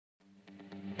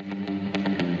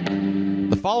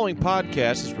The following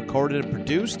podcast is recorded and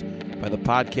produced by the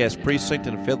Podcast Precinct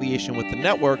in affiliation with the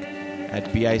network at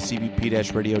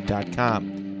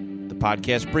bicbp-radio.com. The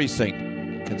Podcast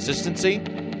Precinct. Consistency,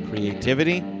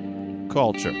 creativity,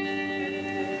 culture.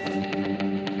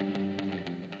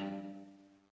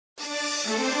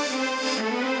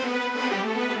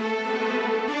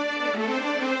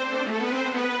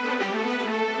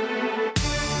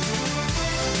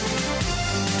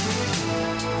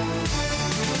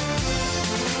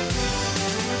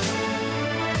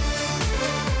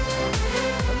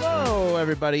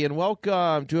 Everybody, and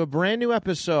welcome to a brand new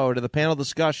episode of the panel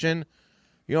discussion,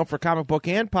 for comic book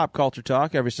and pop culture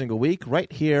talk every single week, right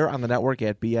here on the network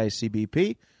at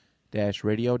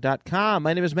bicbp-radio.com.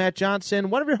 My name is Matt Johnson,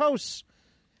 one of your hosts,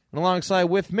 and alongside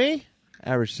with me,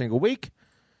 every single week,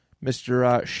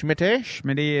 Mr. Schmitty.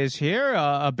 Schmitty is here.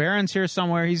 Baron's here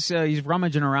somewhere. He's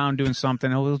rummaging around doing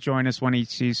something. He'll join us when he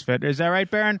sees fit. Is that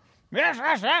right, Baron? Yes.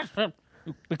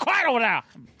 Be quiet over there.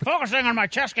 I'm focusing on my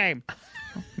chess game.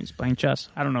 He's playing chess.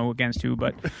 I don't know against who,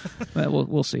 but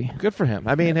we'll see. Good for him.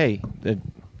 I mean, hey,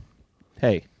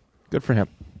 good for him.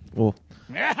 Well,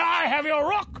 yeah, I have your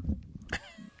rook.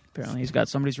 Apparently, he's got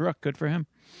somebody's rook. Good for him.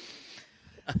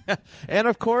 And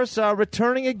of course,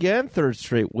 returning again, third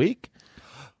straight week.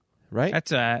 Right?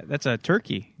 That's a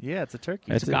turkey. Yeah, it's a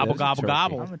turkey. It's a gobble, gobble,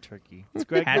 gobble. I'm a turkey. It's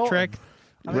Graig. Hat trick.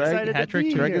 I'm excited hat trick.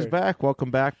 Graig is back. Welcome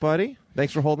back, buddy.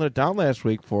 Thanks for holding it down last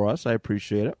week for us. I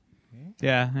appreciate it.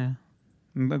 Yeah.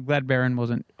 I'm glad Baron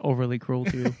wasn't overly cruel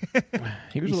to you.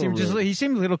 he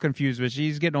seemed a little confused, but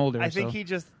he's getting older. I think he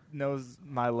just knows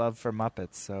my love for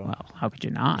Muppets. So, well, how could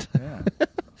you not? Yeah.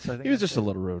 So he was just a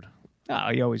little rude. Oh,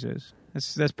 he always is.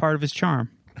 That's part of his charm.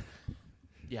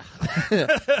 Yeah,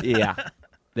 yeah.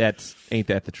 Ain't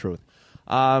that the truth?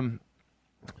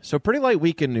 So pretty light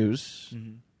weekend news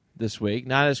this week.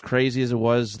 Not as crazy as it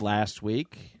was last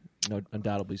week. No,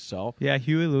 undoubtedly so. Yeah,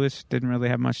 Huey Lewis didn't really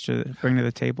have much to bring to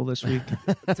the table this week.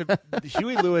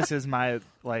 Huey Lewis is my,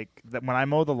 when I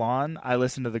mow the lawn, I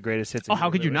listen to the greatest hits of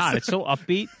how could Lewis. you not? It's so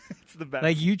upbeat. It's the best.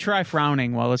 Like, you try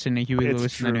frowning while listening to Huey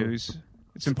Lewis true. in the news.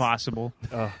 It's impossible.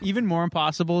 Even more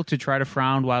impossible to try to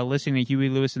frown while listening to Huey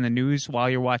Lewis in the news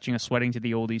while you're watching a Sweating to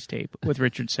the Oldies tape with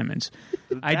Richard Simmons.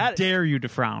 I dare you to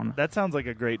frown. That sounds like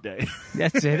a great day.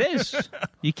 It is.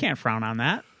 You can't frown on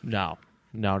that. No,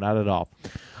 not at all.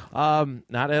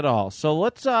 Not at all. So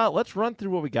let's run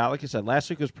through what we got. Like I said, last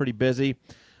week was pretty busy.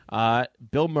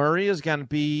 Bill Murray is going to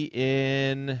be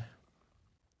in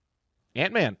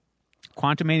Ant-Man.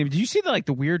 Quantumania. Did you see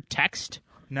the weird text?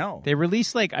 No. They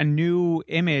released a new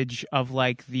image of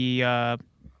the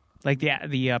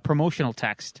promotional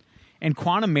text, and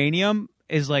Quantumanium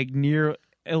is near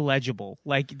illegible.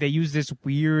 They use this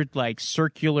weird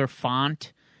circular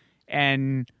font,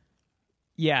 and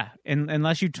yeah, and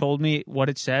unless you told me what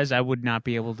it says, I would not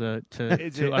be able to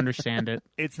understand it.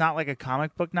 It's not like a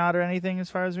comic book nod or anything, as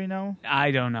far as we know.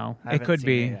 I don't know. It could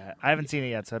be. I haven't seen it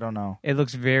yet, so I don't know. It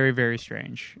looks very, very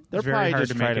strange. They're very probably hard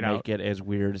just to trying to make make it as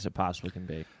weird as it possibly can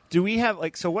be. Do we have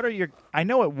so what are your? I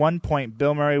know at one point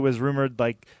Bill Murray was rumored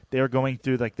they were going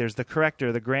through there's the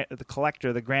corrector, the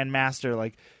collector, the Grand Master,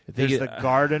 there's the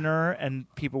gardener,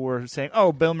 and people were saying,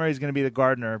 oh, Bill Murray's going to be the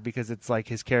gardener because it's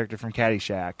his character from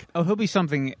Caddyshack. Oh, he'll be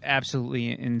something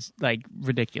absolutely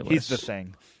ridiculous. He's the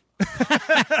Thing.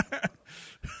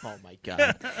 Oh my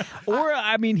god! Or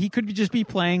he could just be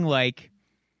playing a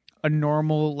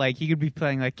normal he could be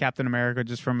playing Captain America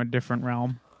just from a different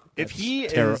realm. If he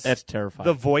is that's terrifying.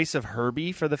 The voice of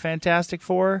Herbie for the Fantastic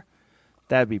Four,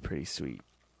 that'd be pretty sweet.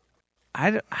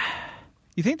 You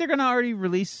think they're going to already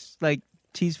release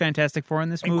tease Fantastic Four in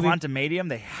this movie? Quantumanium,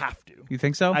 they have to. You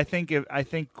think so? I think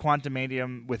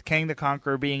Quantumanium, with Kang the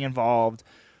Conqueror being involved,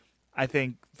 I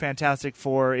think Fantastic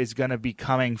Four is going to be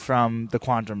coming from the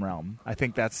quantum realm. I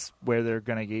think that's where they're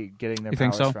going to be getting their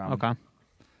powers from. Okay.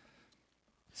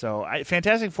 So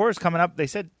Fantastic Four is coming up. They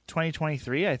said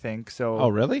 2023, I think. So. Oh,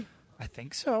 really? I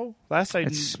think so.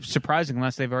 It's surprising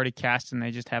unless they've already cast and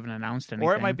they just haven't announced anything.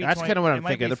 Or it might be. That's kind of what I'm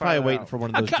thinking. They're probably waiting for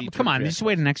one of those. Come on, just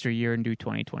wait an extra year and do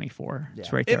 2024. Yeah.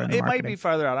 It's right there. It might be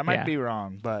farther out. I might be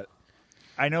wrong, but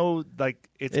I know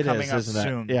it's coming up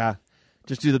soon. Yeah.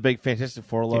 Just do the big Fantastic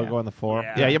Four logo on the floor.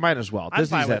 Yeah, you might as well. I'm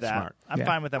Disney's fine with that smart. I'm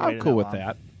fine with that. I'm cool with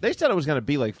that. They said it was going to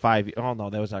be 5 years. Oh no,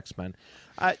 that was X-Men.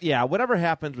 Yeah, whatever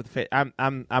happens with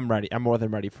I'm ready. I'm more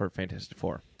than ready for Fantastic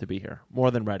Four to be here.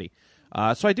 More than ready.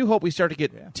 So I do hope we start to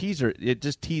get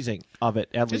just teasing of it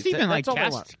at least. Just even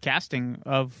casting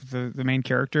of the main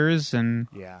characters, and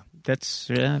that's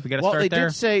we got to start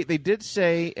there. They did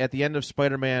say at the end of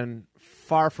Spider-Man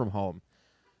Far From Home,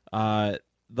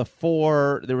 the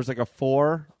 4. There was like a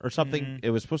 4 or something. It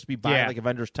was supposed to be by like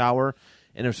Avengers Tower,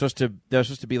 and there was supposed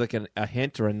to be like a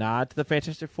hint or a nod to the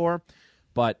Fantastic Four,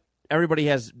 but everybody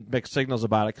has mixed signals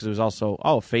about it because it was also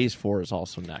Phase 4 is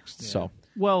also next. So.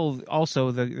 Well,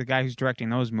 also the guy who's directing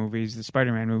those movies, the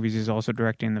Spider-Man movies, is also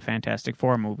directing the Fantastic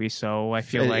Four movie. So I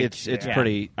feel like it's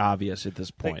pretty obvious at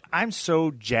this point. Like, I'm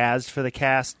so jazzed for the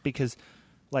cast because,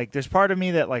 like, there's part of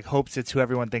me that like hopes it's who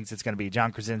everyone thinks it's going to be,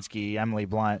 John Krasinski, Emily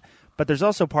Blunt, but there's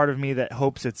also part of me that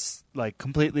hopes it's like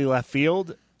completely left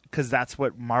field because that's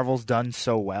what Marvel's done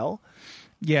so well.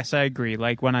 Yes, I agree.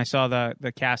 Like when I saw the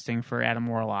casting for Adam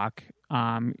Warlock.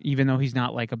 Even though he's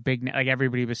not like a big, like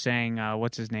everybody was saying,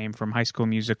 what's his name from High School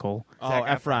Musical?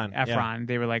 Efron. Yeah.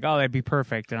 They were like, oh, that'd be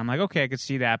perfect. And I'm like, okay, I could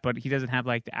see that, but he doesn't have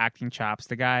like the acting chops.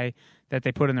 The guy that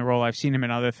they put in the role, I've seen him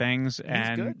in other things,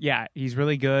 and he's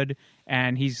really good.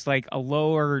 And he's like a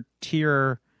lower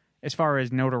tier as far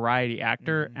as notoriety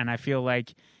actor. And I feel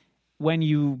like when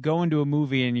you go into a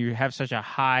movie and you have such a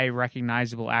high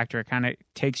recognizable actor, it kind of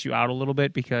takes you out a little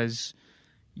bit because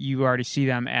you already see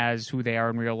them as who they are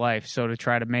in real life. So to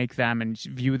try to make them and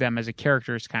view them as a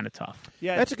character is kind of tough.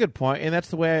 Yeah, that's a good point, and that's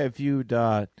the way I viewed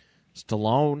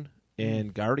Stallone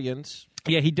in Guardians.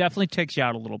 Yeah, he definitely takes you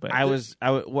out a little bit.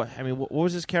 What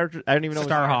was his character? I don't even know.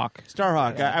 Starhawk.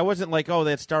 Starhawk. Yeah. I wasn't like,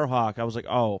 that's Starhawk. I was like,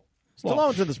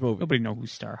 Stallone's in this movie. Nobody knows who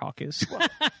Starhawk is.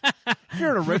 If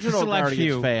you're an original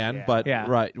Guardians fan, but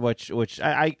right, which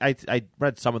I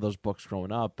read some of those books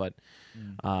growing up, but.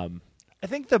 I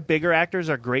think the bigger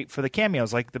actors are great for the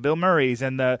cameos, like the Bill Murrays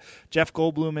and the Jeff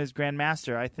Goldblum as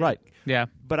Grandmaster. I think, right? Yeah,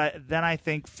 but I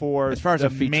think for as far as the a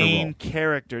main role.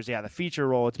 Characters, the feature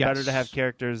role, it's better to have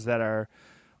characters that are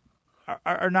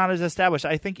not as established.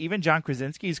 I think even John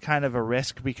Krasinski is kind of a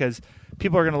risk because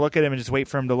people are going to look at him and just wait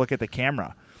for him to look at the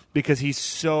camera because he's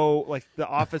so like the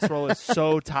Office role is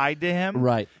so tied to him,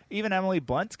 right? Even Emily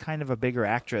Blunt's kind of a bigger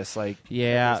actress, like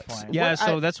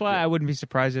So that's why I wouldn't be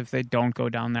surprised if they don't go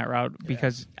down that route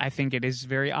because I think it is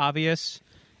very obvious,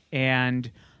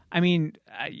 and I mean,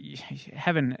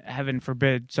 heaven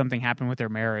forbid something happen with their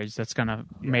marriage that's gonna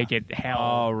make it hell.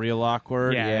 Oh, real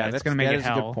awkward. Yeah, that's gonna make it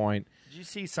hell. That is a good point. Did you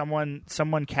see someone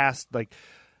cast like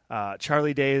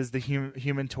Charlie Day as the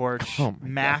Human Torch,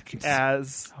 Mac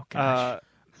as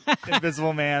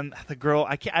Invisible Man, the girl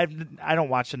I don't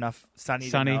watch enough Sunny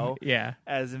to know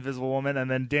as Invisible Woman, and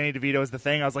then Danny DeVito is the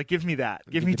Thing. I was like, give me that.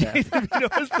 Give me Danny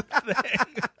DeVito as the Thing.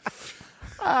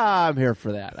 I'm here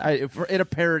for that. In a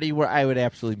parody where I would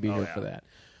absolutely be here for that.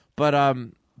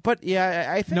 But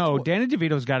yeah, I think Danny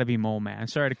DeVito's got to be Mole Man.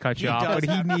 Sorry to cut you off, but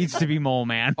he needs to be Mole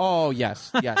Man. Oh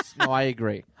yes. No, I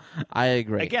agree.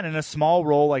 Again, in a small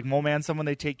role like Mole Man, someone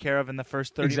they take care of in the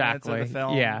first 30 minutes of the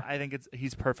film. Yeah, I think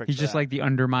he's perfect. He's just like the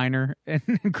Underminer in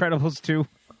Incredibles 2.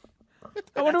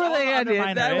 I wonder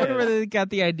where they got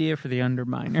the idea for the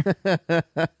Underminer.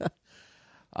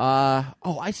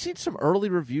 I seen some early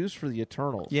reviews for the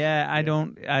Eternals. Yeah, I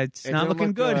don't. It's not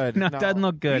looking good. No, it doesn't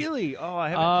look good. Really? Oh, I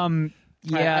haven't.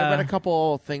 I read a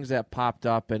couple things that popped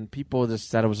up, and people just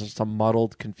said it was just a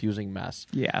muddled, confusing mess.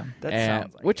 Yeah, that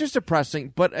sounds like which is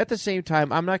depressing. But at the same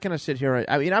time, I'm not going to sit here.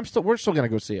 I mean, we're still going to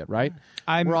go see it, right?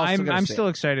 I'm still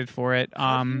excited for it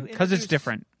because it's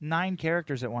different. 9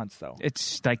 characters at once, though.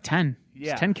 It's like 10.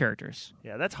 Yeah, it's 10 characters.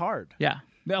 Yeah, that's hard. Yeah,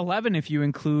 11 if you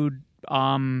include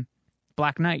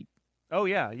Black Knight. Oh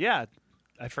yeah.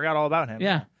 I forgot all about him.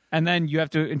 Yeah, and then you have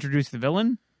to introduce the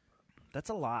villain. That's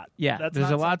a lot. Yeah, that's there's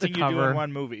not a lot to cover. You do in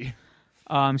one movie.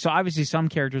 So obviously some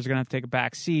characters are going to have to take a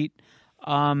back seat.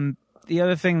 The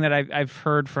other thing that I've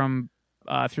heard from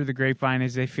through the grapevine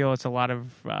is they feel it's a lot of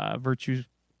virtue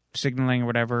signaling or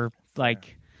whatever.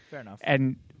 Fair enough.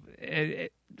 And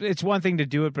it's one thing to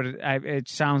do it, but it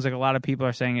sounds like a lot of people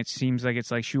are saying it seems like it's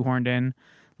like shoehorned in.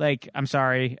 Like, I'm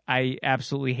sorry, I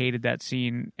absolutely hated that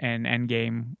scene in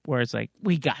Endgame where it's like,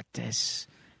 we got this.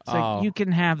 It's like, you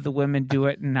can have the women do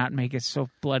it and not make it so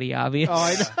bloody obvious. Oh,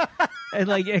 I know. And,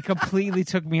 it completely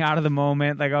took me out of the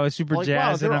moment. Like, I was super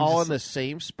jazzed. Wow, they're all in the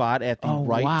same spot at the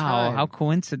right time. Wow, how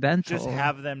coincidental. Just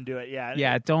have them do it, yeah.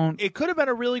 Yeah, don't... It could have been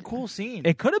a really cool scene.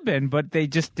 It could have been, but they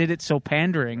just did it so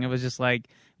pandering. It was just like,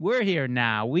 we're here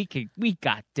now. We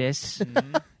got this.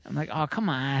 Mm-hmm. I'm like, oh, come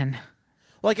on.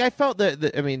 Like, I felt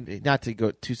that, I mean, not to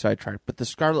go too sidetracked, but the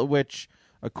Scarlet Witch,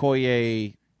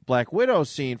 Okoye, Black Widow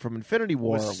scene from Infinity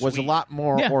War was a lot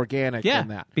more organic than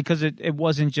that. Because it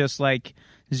wasn't just like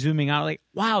zooming out, like,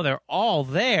 wow, they're all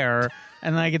there.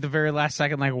 And like at the very last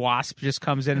second, like Wasp just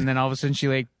comes in and then all of a sudden she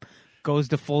like goes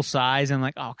to full size and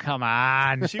like, oh, come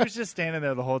on. She was just standing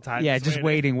there the whole time. Yeah, just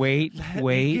waiting. Wait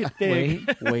for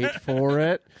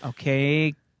it.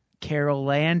 Okay, Carol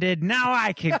landed. Now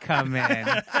I can come in.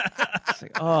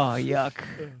 It's like, oh,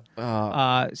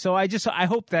 yuck. So I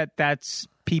hope that that's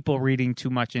people reading too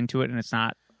much into it and it's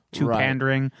not too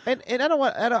pandering. And I don't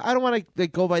want to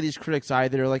go by these critics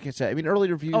either. Like I said, I mean,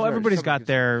 early reviews. Oh, everybody's got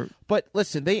their. But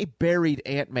listen, they buried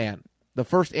Ant-Man. The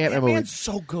first Ant-Man movie. Ant-Man's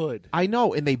so good. I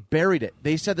know, and they buried it.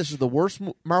 They said this is the worst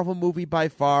Marvel movie by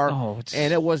far,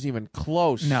 and it wasn't even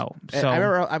close. No, and I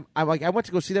remember I went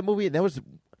to go see that movie, and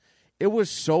it was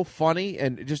so funny,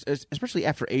 and just especially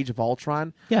after Age of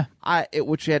Ultron. Yeah,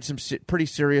 which had some pretty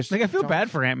serious. Like I feel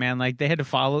bad for Ant-Man. Like they had to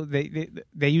follow.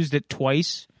 They used it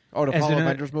twice. Oh, to follow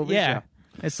Avengers movies. Yeah,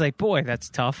 it's like, boy, that's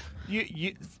tough.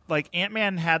 You like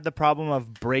Ant-Man had the problem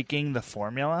of breaking the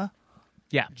formula.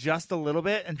 Yeah, just a little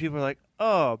bit, and people are like,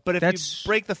 "Oh," but if you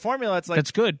break the formula, it's like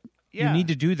that's good. Yeah. You need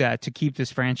to do that to keep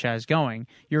this franchise going.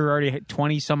 You're already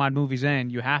 20 some odd movies in.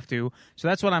 You have to. So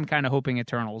that's what I'm kind of hoping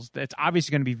Eternals. It's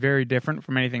obviously going to be very different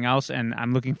from anything else, and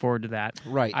I'm looking forward to that.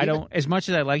 Right. As much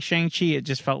as I like Shang-Chi, it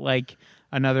just felt like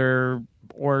another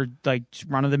run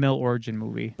of the mill origin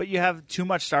movie. But you have too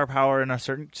much star power in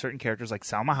certain characters like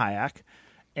Salma Hayek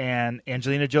and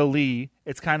Angelina Jolie.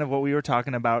 It's kind of what we were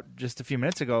talking about just a few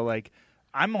minutes ago. Like,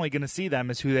 I'm only going to see them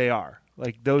as who they are.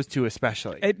 Like, those two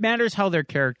especially. It matters how their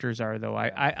characters are, though.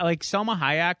 I like Salma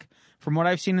Hayek, from what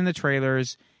I've seen in the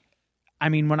trailers. I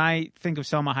mean, when I think of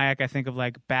Salma Hayek, I think of,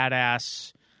 like,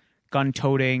 badass,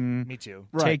 gun-toting... Me too.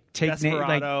 Take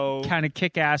Desperado. Like, kind of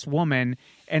kick-ass woman.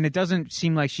 And it doesn't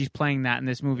seem like she's playing that in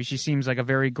this movie. She seems like a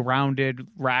very grounded,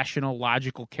 rational,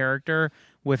 logical character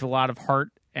with a lot of heart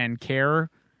and care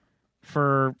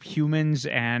for humans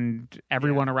and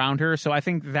everyone around her. So I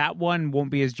think that one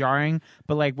won't be as jarring.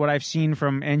 But like what I've seen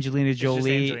from Angelina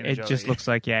Jolie, it just looks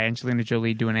like, Angelina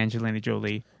Jolie doing Angelina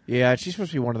Jolie. Yeah, she's supposed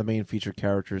to be one of the main featured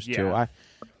characters too. I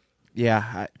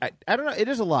don't know. It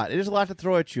is a lot. It is a lot to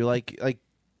throw at you. Like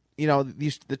you know,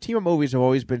 the team of movies have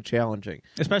always been challenging.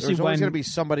 Especially There's always when going to be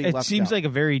somebody it left seems out. like a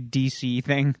very DC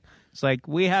thing. It's like,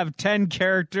 we have 10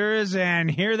 characters,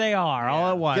 and here they are,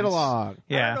 all at once. Get along.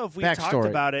 Yeah. I don't know if we Backstory. talked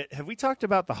about it. Have we talked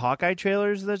about the Hawkeye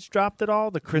trailers that's dropped at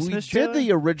all? The Christmas We trailer? did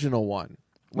the original one.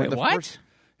 Wait, what?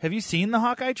 Have you seen the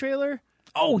Hawkeye trailer?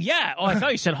 Oh, yeah. Oh, I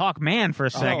thought you said Hawkman for a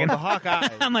second. Oh, the Hawkeye.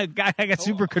 I'm like, I got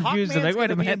super confused. I'm like, Hawkman's wait a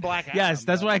gonna be in minute. Black Adam, Yes,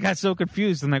 that's though. why I got so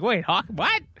confused. I'm like, wait,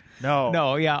 what?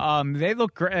 No. Yeah. They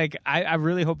look great. Like, I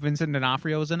really hope Vincent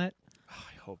D'Onofrio's in it.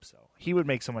 I hope so. He would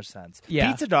make so much sense.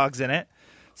 Yeah. Pizza Dog's in it,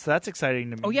 so that's exciting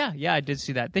to me. Oh, yeah. Yeah, I did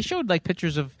see that. They showed, like,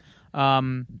 pictures of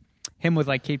him with,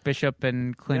 like, Kate Bishop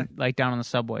and Clint, like, down on the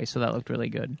subway, so that looked really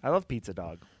good. I love Pizza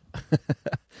Dog.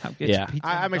 Yeah,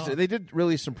 I'm excited. They did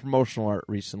release some promotional art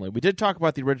recently. We did talk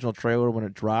about the original trailer when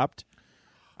it dropped.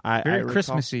 Very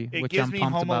Christmassy, It which gives I'm me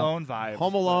pumped Home about. Alone vibes.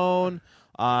 Home Alone,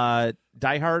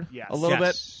 Die Hard, Yes. a little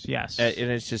bit. Yes.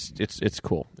 And it's just it's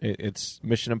cool. It's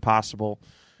Mission Impossible.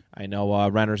 I know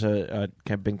Renner's been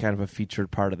kind of a featured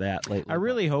part of that lately. I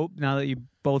really hope, now that you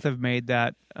both have made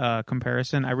that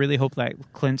comparison, I really hope that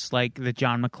Clint's like the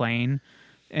John McClane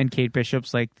and Kate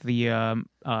Bishop's like the Kevin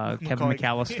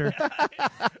McAllister.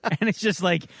 And it's just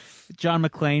like John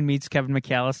McClane meets Kevin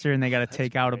McAllister, and they got to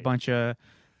take out a bunch of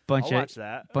watch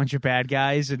that. bunch of bad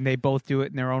guys, and they both do it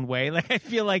in their own way. Like, I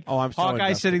feel like I'm so Hawkeye's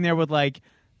invested. sitting there with like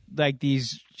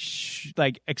these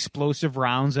explosive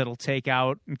rounds that'll take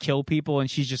out and kill people, and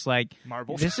she's just like,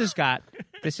 Marbles. This has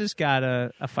got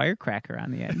a firecracker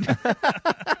on the end.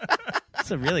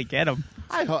 To really get them.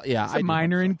 It's a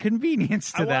minor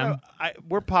inconvenience to them.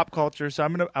 We're pop culture, so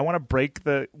I want to break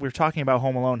the. We're talking about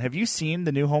Home Alone. Have you seen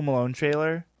the new Home Alone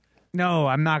trailer? No,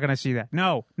 I'm not going to see that.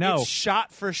 No. It's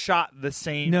shot for shot the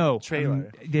same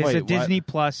trailer. There's Wait, a what? Disney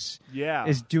Plus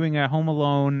is doing a Home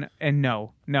Alone, and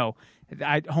no.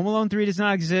 Home Alone 3 does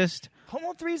not exist. Home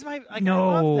Alone 3 is my. I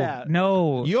love that.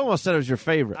 No. You almost said it was your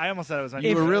favorite. I almost said it was my.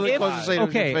 You were really close to saying it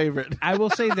was your okay, favorite. I will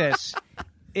say this: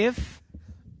 if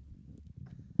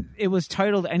it was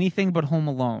titled anything but Home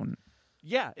Alone,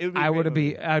 Yeah, it would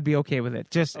be I'd be okay with it.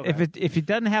 Just Okay. if it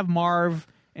doesn't have Marv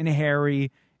and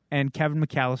Harry and Kevin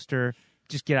McAllister,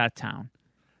 just get out of town.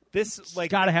 This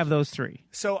like Got to have those three.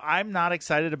 So I'm not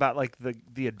excited about like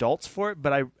the adults for it,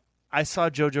 but I saw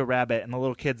Jojo Rabbit and the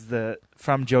little kids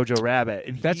from Jojo Rabbit,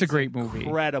 and That's a he's great movie.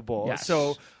 incredible. Yes.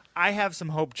 So I have some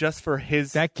hope just for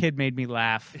his. That kid made me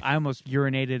laugh. I almost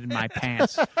urinated in my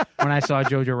pants when I saw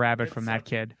Jojo Rabbit from that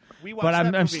kid. We watched But that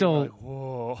I'm movie still, and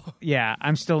we're like, whoa. yeah,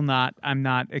 I'm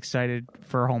not excited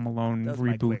for Home Alone That's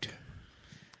my reboot. quick.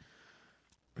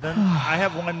 Then I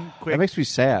have one quick. That makes me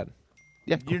sad.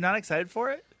 Yeah, You're not excited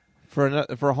for it?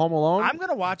 for Home Alone. I'm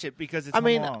gonna watch it because it's. I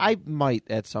mean, Home Alone. I might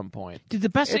at some point. Dude, the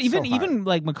best, It's even so hard. even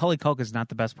like Macaulay Culkin is not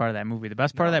the best part of that movie. The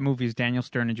best part of that movie is Daniel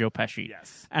Stern and Joe Pesci.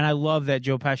 Yes. And I love that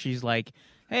Joe Pesci's like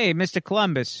hey, Mr.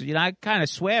 Columbus, I kind of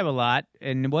swear a lot,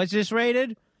 and what's this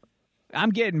rated?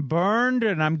 I'm getting burned,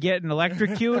 and I'm getting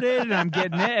electrocuted, and I'm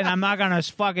getting it, and I'm not gonna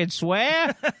fucking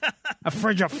swear. A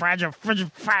frigid.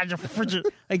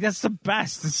 Like, that's the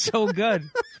best. It's so good.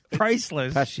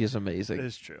 Priceless. Pesci is amazing. It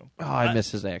is true. Oh, I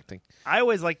miss his acting. I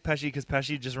always liked Pesci because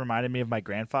Pesci just reminded me of my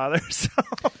grandfather. So.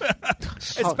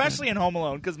 Especially in Home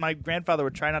Alone, because my grandfather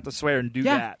would try not to swear and do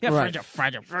that. Yeah, Right.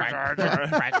 fragile.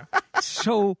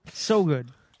 So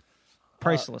good.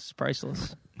 Priceless.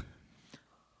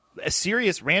 A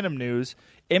serious random news,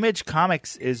 Image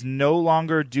Comics is no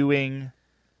longer doing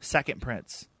second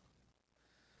prints.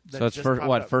 So it's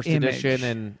first Image. edition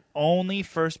and Only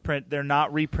first print. They're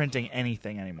not reprinting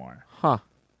anything anymore. huh.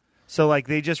 So, like,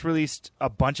 they just released a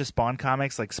bunch of Spawn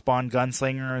comics, like Spawn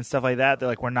Gunslinger and stuff like that. They're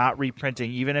like, we're not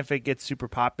reprinting, even if it gets super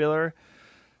popular.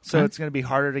 So it's going to be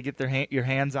harder to get your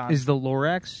hands on. Is the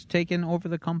Lorax taking over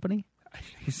the company?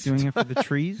 He's doing it for the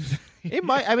trees? It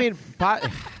might. I mean,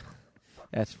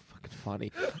 that's fucking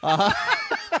funny.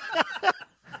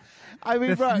 I mean,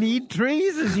 The Thneed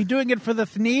trees? Is he doing it for the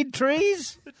Thneed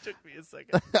trees? It took me a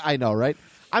second. I know, right?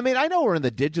 I mean, I know we're in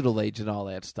the digital age and all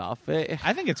that stuff.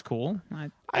 I think it's cool.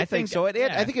 I think so. I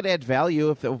think it adds value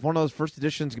if one of those first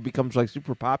editions becomes like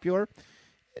super popular.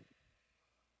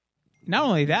 Not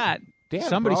only that, Damn,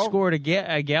 somebody bro. scored a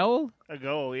goal. A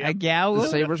goal, yeah. A goal. The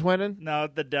Sabres winning. No,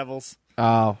 the Devils.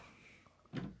 Oh,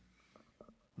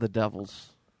 the Devils.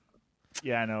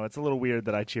 Yeah, I know. It's a little weird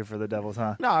that I cheer for the Devils,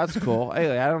 huh? No, that's cool. I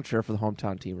don't cheer for the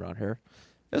hometown team around here.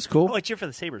 That's cool. Oh, I cheer for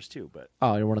the Sabres, too, but...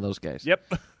 Oh, you're one of those guys.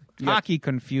 Yep. Hockey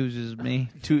confuses me.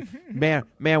 Man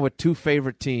with two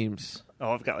favorite teams.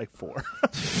 Oh, I've got like 4.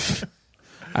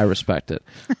 I respect it.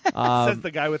 Says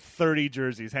the guy with 30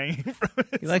 jerseys hanging from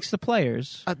his... He likes the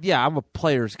players. Yeah, I'm a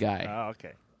players guy. Oh,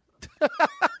 okay.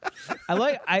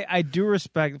 I do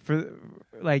respect for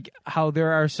like how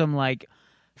there are some like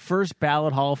first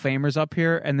ballot Hall of Famers up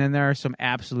here, and then there are some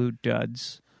absolute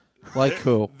duds. Like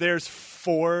who? There's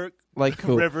 4 Like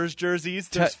who? Rivers jerseys.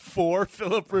 There's 4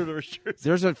 Phillip Rivers jerseys.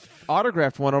 There's an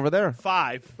autographed one over there.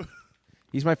 5.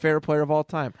 He's my favorite player of all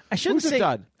time. I shouldn't Who's say a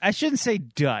dud? I shouldn't say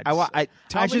duds.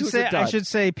 Tell me who's a dud. I should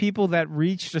say people that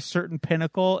reached a certain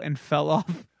pinnacle and fell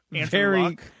off Andrew very,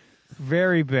 Luck?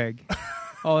 very big.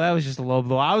 Oh, that was just a low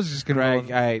blow. I was just gonna.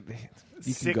 Greg,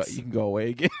 you can 6. go. You can go away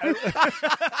again.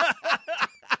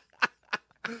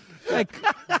 Like,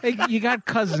 you got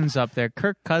Cousins up there.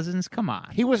 Kirk Cousins, come on.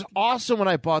 He was awesome when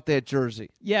I bought that jersey.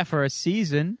 Yeah, for a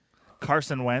season.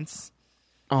 Carson Wentz.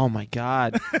 Oh my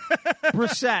God,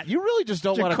 Brissett. you really just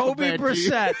don't want to come Jacoby back.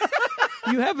 Brissett.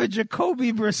 You have a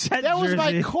Jacoby Brissett That was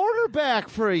jersey. my quarterback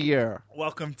for a year.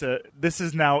 Welcome to... This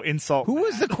is now insult. Who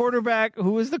was the quarterback?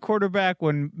 Who was the quarterback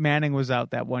when Manning was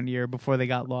out that one year before they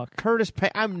got Luck? Curtis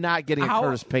Payne. I'm not getting a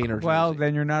Curtis Painter jersey. Well,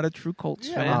 then you're not a true Colts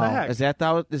Yeah, fan. what the heck? Is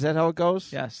that how it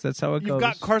goes? Yes, that's how it You've goes.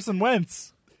 got Carson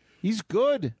Wentz. He's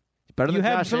good. He's better You than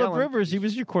had Josh Phillip Allen. Rivers. He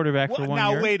was your quarterback for What? one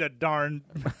Now, year. wait a darn...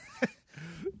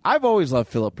 I've always loved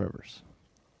Phillip Rivers.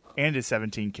 And his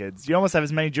 17 kids. You almost have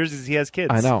as many jerseys as he has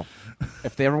kids. I know.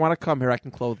 If they ever want to come here, I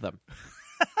can clothe them.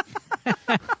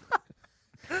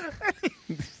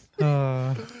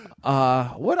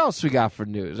 What else we got for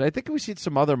news? I think we seen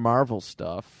some other Marvel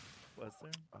stuff. Was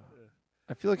there?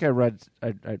 I feel like I read.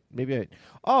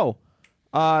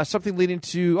 Something leading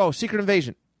to Secret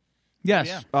Invasion.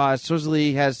 Yes. Yeah.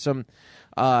 Supposedly has some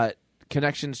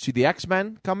connections to the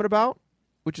X-Men coming about,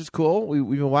 which is cool. We've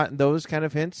been wanting those kind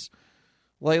of hints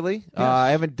lately. I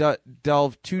haven't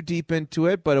delved too deep into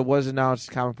it, but it was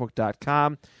announced.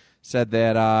 Comicbook.com said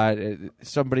that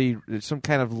some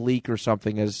kind of leak or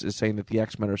something is saying that the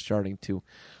X-Men are starting to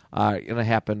going to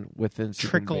happen within Secret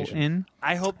Trickle Invasion. in.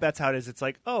 I hope that's how it is. It's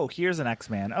like, oh, here's an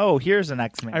X-Man. Oh, here's an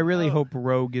X-Man. I really Oh. hope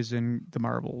Rogue is in the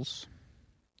Marvels.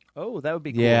 Oh, that would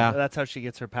be cool. Yeah. That's how she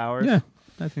gets her powers. Yeah.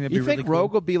 I think that'd be You really think cool.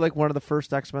 Rogue will be like one of the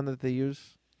first X-Men that they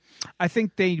use? I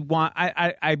think they want.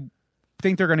 I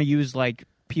think they're going to use like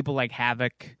people like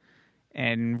Havoc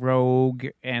and Rogue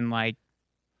and like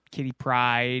Kitty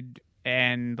Pryde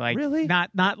and like Really? not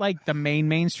like the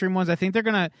mainstream ones. I think they're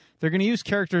gonna use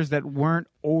characters that weren't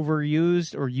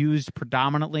overused or used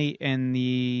predominantly in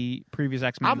the previous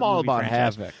X-Men. I'm all movie about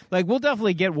franchise. Havoc. Like we'll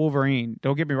definitely get Wolverine.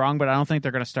 Don't get me wrong, but I don't think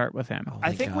they're gonna start with him.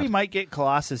 I think we might get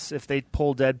Colossus if they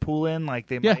pull Deadpool in. Like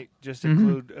they Yeah. might just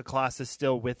include a Colossus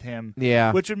still with him.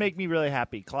 Yeah. Which would make me really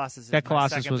happy. Colossus is That my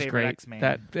Colossus second was favorite great.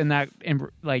 X-Man.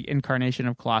 That incarnation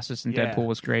of Colossus and Yeah. Deadpool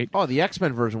was great. Oh, the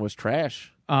X-Men version was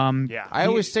trash. Yeah. I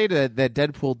always say that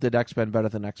Deadpool did X-Men better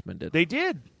than X-Men did. They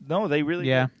did. No, they really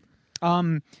Yeah.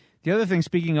 did. The other thing,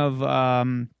 speaking of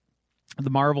the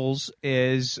Marvels,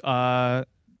 is Kamala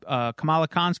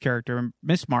Khan's character,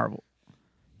 Miss Marvel.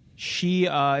 she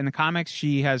in the comics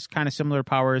she has kind of similar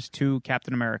powers to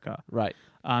Captain America. Right.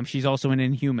 She's also an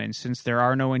Inhuman. Since there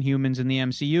are no Inhumans in the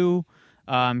MCU,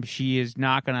 she is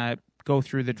not going to go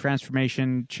through the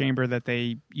transformation chamber that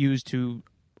they use to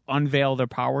unveil their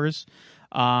powers.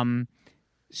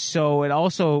 So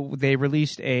they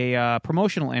released a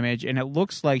promotional image, and it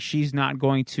looks like she's not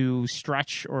going to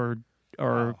stretch or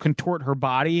contort her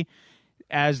body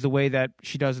as the way that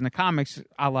she does in the comics,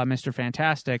 a la Mr.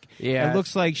 Fantastic. Yeah. It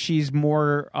looks like she's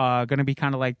more going to be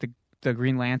kind of like the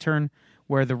Green Lantern,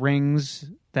 where the rings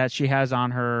that she has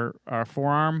on her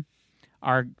forearm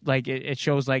are like it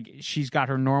shows like she's got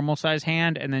her normal size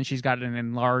hand, and then she's got an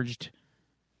enlarged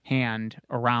hand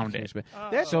around it.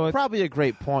 That's probably a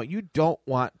great point. You don't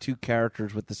want two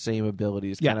characters with the same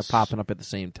abilities kind of popping up at the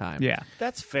same time. Yeah,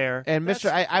 that's fair. And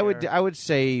I would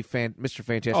say Mr.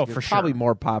 Fantastic is probably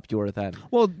more popular than.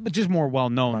 Well, just more well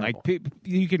known. Like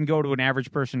you can go to an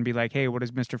average person and be like, "Hey, what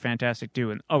does Mr. Fantastic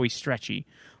do?" And he's stretchy.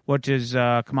 What does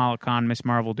Kamala Khan, Miss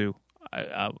Marvel do?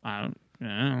 I don't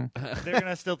know. They're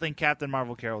gonna still think Captain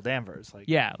Marvel, Carol Danvers. Like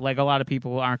a lot of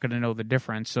people aren't gonna know the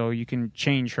difference. So you can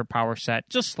change her power set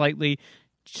just slightly,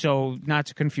 so not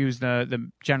to confuse the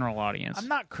general audience. I'm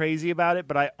not crazy about it,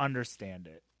 but I understand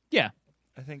it. Yeah,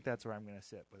 I think that's where I'm gonna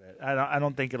sit with it. I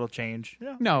don't think it'll change.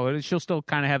 Yeah. No, she'll still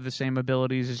kind of have the same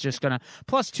abilities. It's just gonna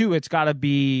plus two. It's got to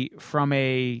be from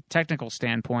a technical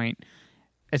standpoint.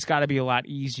 It's got to be a lot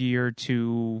easier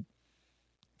to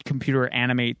computer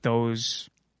animate those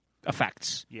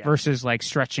effects versus like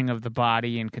stretching of the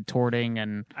body and contorting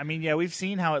and. I mean, yeah, we've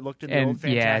seen how it looked in the old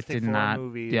Fantastic Four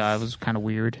movies. Yeah, it was kind of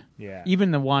weird. Yeah,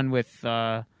 even the one with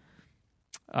the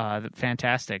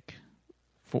Fantastic.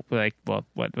 What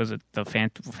was it? The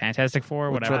Fantastic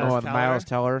Four, whatever. The one with Miles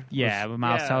Teller. Yeah, with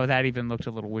Miles Teller. That even looked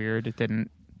a little weird. It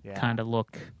didn't kind of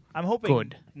look. I'm hoping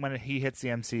good. When he hits the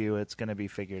MCU, it's going to be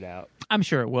figured out. I'm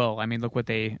sure it will. I mean, look what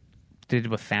they did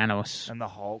with Thanos and the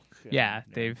Hulk. Yeah,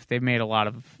 they've made a lot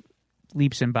of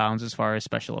leaps and bounds as far as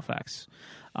special effects.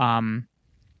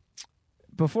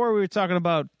 Before we were talking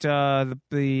about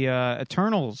the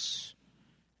Eternals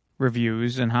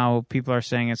reviews and how people are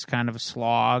saying it's kind of a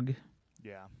slog.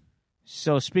 Yeah.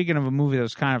 So speaking of a movie that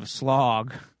was kind of a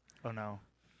slog. Oh no.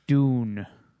 Dune.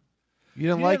 You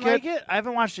didn't like it? I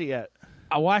haven't watched it yet.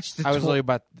 I watched it. I was really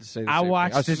about to say the same thing. I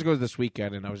was it. supposed to go this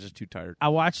weekend, and I was just too tired. I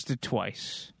watched it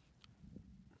twice.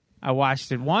 I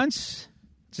watched it once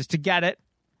just to get it,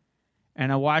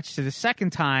 and I watched it a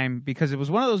second time because it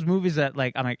was one of those movies that,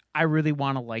 like, I'm like, I really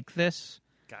want to like this.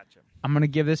 Gotcha. I'm gonna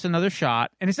give this another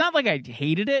shot, and it's not like I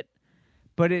hated it,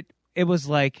 but it was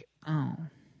like, oh,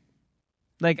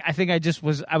 like I think I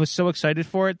was so excited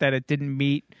for it that it didn't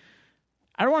meet.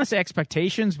 I don't want to say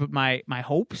expectations, but my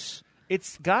hopes.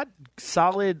 It's got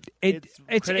solid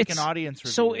critic and audience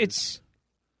reviews.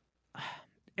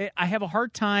 So I have a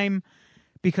hard time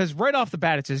because right off the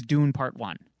bat it says Dune Part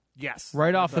 1. Yes.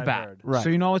 Right off the bat. Right. So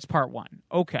you know it's Part 1.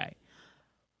 Okay.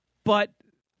 But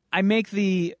I make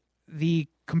the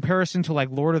comparison to like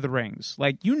Lord of the Rings.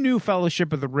 Like you knew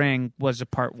Fellowship of the Ring was a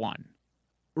Part 1.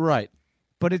 Right.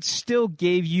 But it still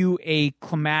gave you a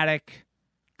climatic,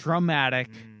 dramatic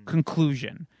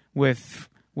conclusion with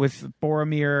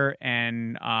Boromir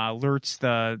and Lurtz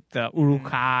the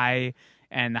Uruk-hai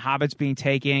and the hobbits being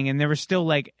taken, and there was still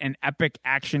like an epic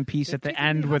action piece at the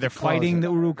end where they're fighting the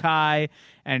Uruk-hai,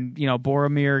 and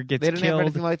Boromir gets killed. They didn't have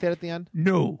anything like that at the end?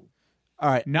 No. All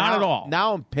right. Not at all.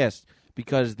 Now I'm pissed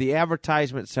because the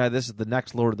advertisement said this is the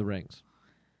next Lord of the Rings.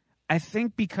 I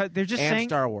think because they're just saying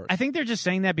Star Wars. I think they're just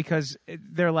saying that because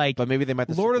they're like, but maybe they might.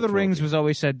 Lord of the Rings was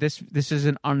always said this is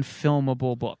an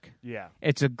unfilmable book. Yeah,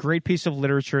 it's a great piece of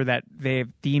literature that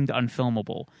they've deemed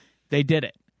unfilmable. They did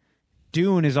it.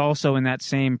 Dune is also in that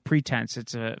same pretense.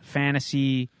 It's a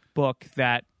fantasy book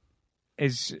that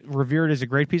is revered as a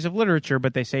great piece of literature,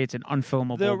 but they say it's an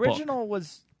unfilmable book. The original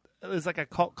was like a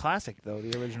cult classic, though.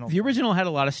 The original had a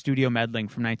lot of studio meddling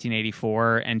from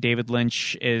 1984, and David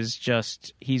Lynch is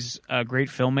he's a great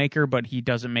filmmaker, but he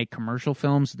doesn't make commercial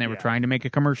films, and they were trying to make a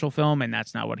commercial film, and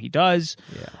that's not what he does.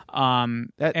 Yeah.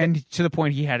 And to the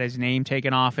point he had his name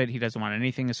taken off it. He doesn't want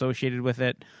anything associated with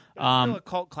it. It's still a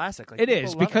cult classic. Like, it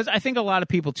is, because I think a lot of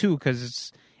people, too,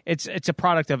 because it's a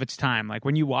product of its time. Like,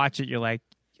 when you watch it, you're like,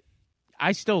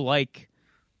 I still like,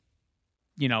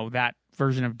 that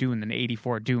version of Dune, the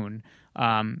 84 Dune.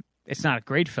 It's not a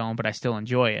great film, but I still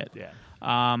enjoy it. Yeah.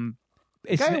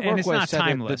 It's not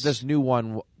timeless. This new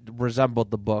one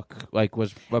resembled the book, like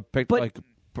was picked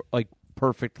like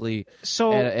perfectly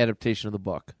adaptation of the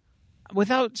book.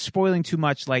 Without spoiling too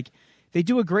much, like they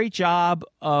do a great job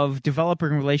of developing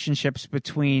relationships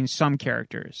between some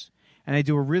characters. and they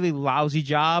do a really lousy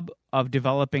job of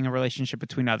developing a relationship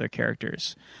between other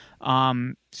characters.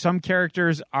 Some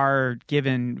characters are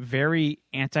given very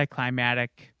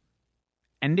anticlimactic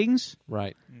endings.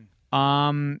 Right.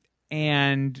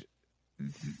 And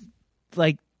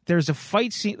like there's a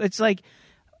fight scene. It's like,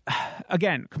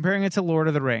 again, comparing it to Lord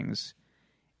of the Rings,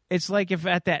 it's like if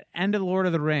at that end of Lord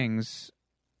of the Rings,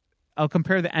 I'll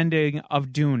compare the ending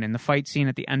of Dune and the fight scene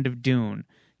at the end of Dune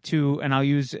to, and I'll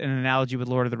use an analogy with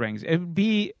Lord of the Rings. It would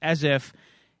be as if,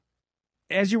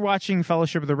 as you're watching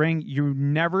Fellowship of the Ring, you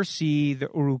never see the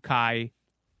Uruk-hai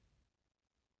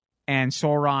and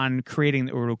Sauron creating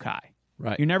the Uruk-hai.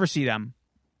 Right. You never see them.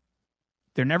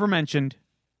 They're never mentioned.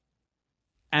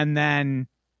 And then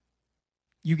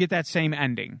you get that same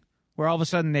ending where all of a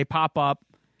sudden they pop up,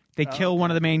 they kill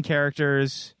one of the main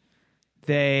characters,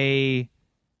 they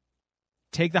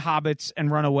take the hobbits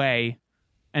and run away,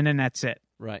 and then that's it.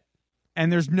 Right.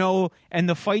 And there's no, and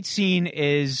the fight scene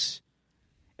is,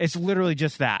 it's literally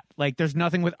just that. Like, there's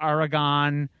nothing with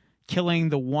Aragorn killing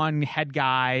the one head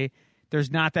guy.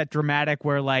 There's not that dramatic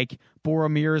where, like,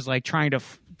 Boromir is, like, trying to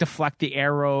deflect the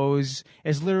arrows.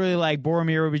 It's literally like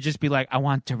Boromir would just be like, I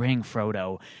want the ring,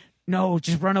 Frodo. No,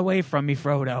 just run away from me,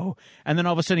 Frodo. And then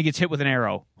all of a sudden he gets hit with an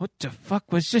arrow. What the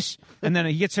fuck was this? And then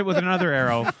he gets hit with another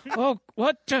arrow. Oh,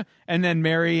 what? And then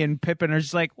Merry and Pippin are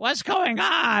just like, what's going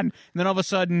on? And then all of a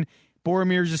sudden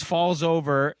Boromir just falls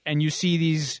over and you see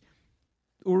these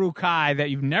Uruk-hai that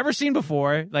you've never seen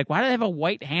before. Like, why do they have a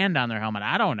white hand on their helmet?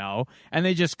 I don't know. And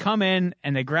they just come in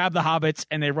and they grab the hobbits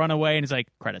and they run away and it's like,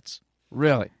 credits.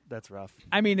 Really? That's rough.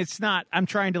 I mean, it's not, I'm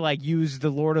trying to like use the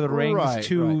Lord of the Rings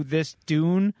to this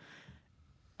Dune.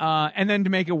 And then to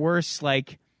make it worse,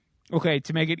 like, okay,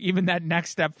 to make it even that next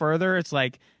step further, it's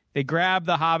like they grab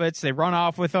the hobbits, they run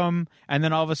off with them, and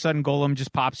then all of a sudden Gollum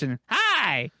just pops in.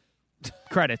 Hi!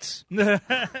 Credits.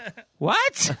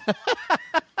 What?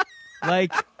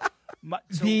 Like,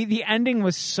 the ending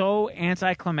was so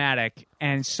anticlimactic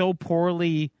and so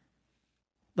poorly,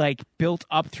 like, built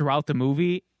up throughout the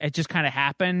movie. It just kind of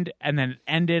happened, and then it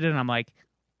ended, and I'm like,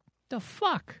 the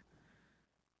fuck?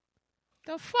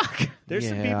 The fuck? There's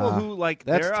some people who, like,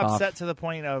 they're upset to the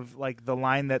point of, like, the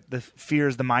line that the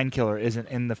fears the mind killer isn't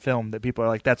in the film, that people are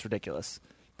like, that's ridiculous.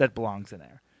 That belongs in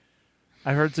there.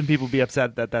 I heard some people be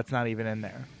upset that that's not even in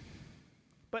there.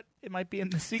 But it might be in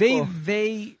the sequel.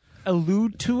 They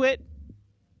allude to it.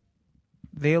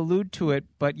 They allude to it,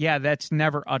 but yeah, that's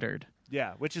never uttered.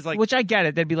 Yeah, which is like... Which I get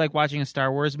it. That'd be like watching a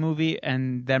Star Wars movie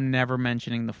and them never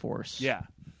mentioning the Force. Yeah.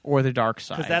 Or the dark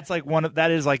side. Because that's like that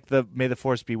is like the "May the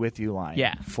Force be with you" line.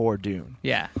 Yeah. For Dune.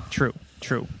 Yeah. True.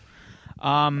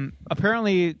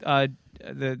 Apparently,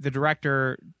 the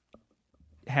director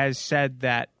has said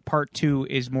that Part 2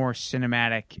 is more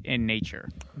cinematic in nature.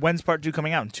 When's Part 2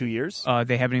 coming out? In 2 years?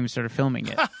 They haven't even started filming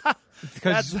it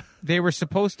because they were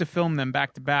supposed to film them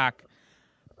back to back,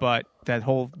 but that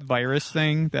whole virus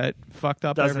thing that fucked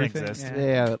up doesn't everything. exist.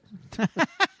 Yeah.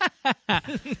 I'm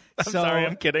sorry,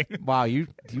 I'm kidding. Wow, you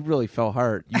really fell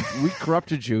hard. We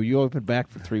corrupted you. You only been back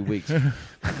for 3 weeks.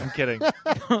 I'm kidding.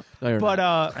 No,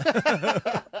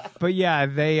 But yeah,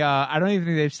 they I don't even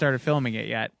think they've started filming it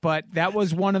yet. But that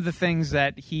was one of the things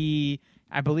that he,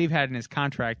 I believe, had in his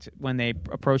contract when they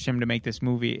approached him to make this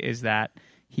movie, is that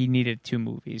he needed 2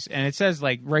 movies. And it says,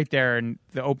 like, right there in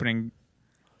the opening,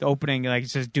 like, it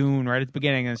says Dune right at the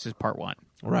beginning, and this is Part 1.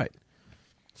 right.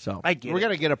 So I get we're it.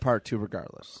 going to get a Part 2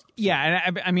 regardless. Yeah,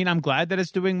 and I mean, I'm glad that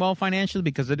it's doing well financially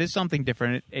because it is something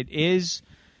different. It is,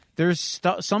 there's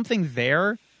something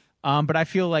there, but I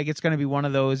feel like it's going to be one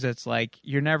of those that's like,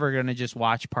 you're never going to just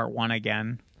watch Part 1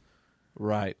 again.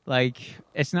 Right. Like,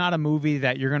 it's not a movie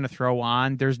that you're going to throw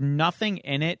on. There's nothing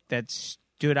in it that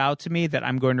stood out to me that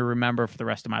I'm going to remember for the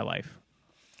rest of my life.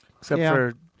 Except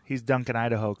for he's Duncan,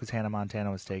 Idaho, because Hannah Montana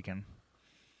was taken.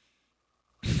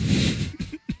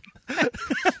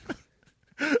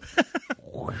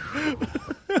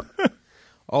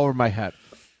 Over my head.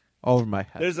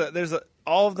 There's a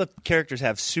all of the characters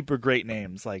have super great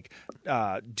names, like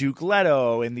Duke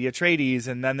Leto in the Atreides,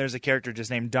 and then there's a character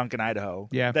just named Duncan, Idaho.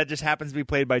 Yeah. That just happens to be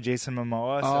played by Jason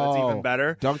Momoa, so it's even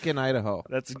better. Duncan, Idaho.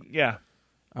 That's All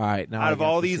right. Now Out of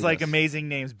all these like amazing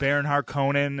names, Baron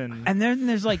Harkonnen And then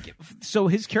there's like, so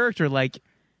his character, like,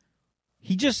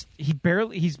 he's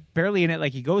barely in it.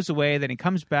 Like, he goes away, then he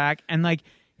comes back, and like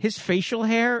his facial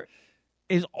hair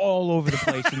is all over the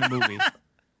place in the movie.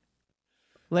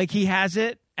 Like, he has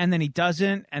it, and then he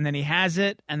doesn't, and then he has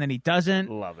it, and then he doesn't.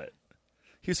 Love it.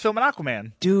 He was filming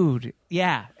Aquaman. Dude,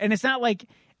 yeah. And it's not like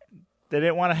They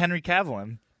didn't want a Henry Cavill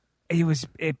in.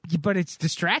 But it's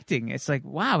distracting. It's like,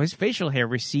 wow, his facial hair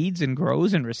recedes and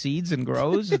grows and recedes and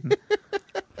grows. And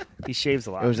He shaves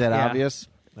a lot. It was that Yeah. obvious?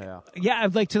 Yeah. Yeah,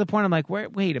 like to the point I'm like,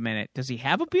 wait a minute, does he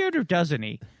have a beard or doesn't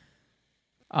he?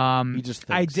 He just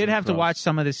I thinks did and have to gross. watch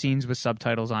some of the scenes with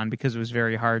subtitles on because it was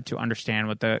very hard to understand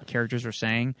what the characters were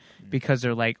saying because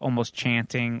they're like almost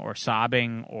chanting or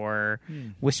sobbing or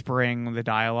whispering the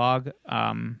dialogue.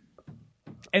 And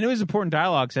it was important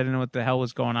dialogue because I didn't know what the hell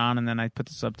was going on. And then I put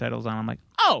the subtitles on. I'm like,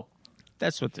 oh,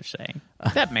 that's what they're saying.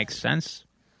 That makes sense.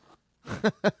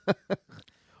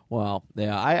 Well,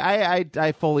 yeah,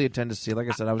 I fully intend to see it. Like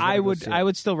I said, I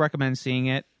would still recommend seeing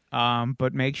it,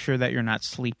 but make sure that you're not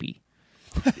sleepy.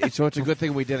 So it's a good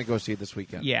thing we didn't go see it this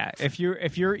weekend. Yeah, if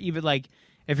you're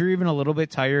even a little bit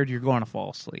tired, you're going to fall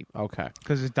asleep Okay.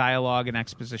 because it's dialogue and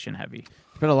exposition heavy.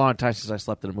 It's been a long time since I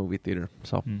slept in a movie theater.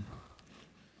 So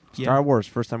Yeah. Star Wars,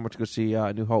 first time I went to go see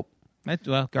New Hope.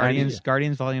 Well,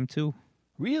 Guardians Volume 2,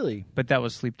 Really? but that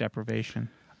was sleep deprivation.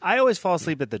 I always fall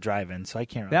asleep at the drive-in, so I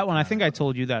can't. Really That one, I comment. think I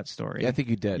told you that story. Yeah, I think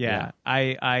you did. Yeah,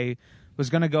 I was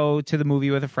going to go to the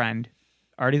movie with a friend,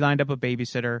 already lined up a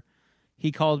babysitter.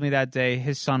 He called me that day.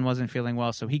 His son wasn't feeling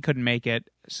well, so he couldn't make it.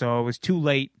 So it was too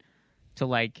late to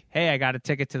like, hey, I got a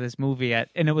ticket to this movie and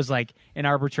it was like an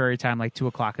arbitrary time, like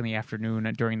 2:00 in the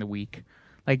afternoon during the week.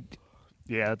 Like,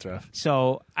 Yeah, that's rough.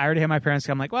 so I already had my parents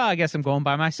come. Like, well, I guess I'm going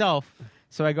by myself.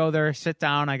 So I go there, sit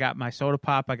down. I got my soda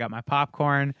pop. I got my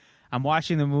popcorn. I'm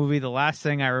watching the movie. The last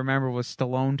thing I remember was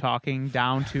Stallone talking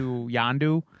down to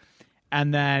Yondu.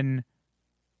 And then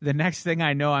the next thing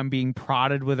I know, I'm being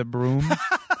prodded with a broom.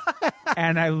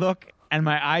 And I look, and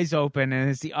my eyes open, and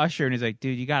it's the usher, and he's like,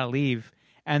 dude, you got to leave.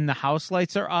 And the house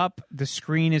lights are up. The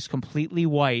screen is completely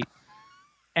white.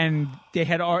 And they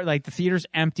had the theater's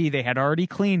empty. They had already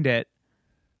cleaned it.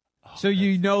 So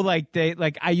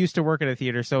I used to work at a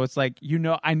theater, so it's like,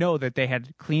 I know that they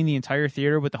had cleaned the entire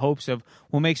theater with the hopes of,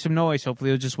 we'll make some noise,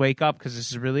 hopefully he'll just wake up because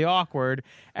this is really awkward.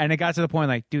 And it got to the point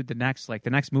like, dude, the next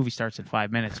movie starts in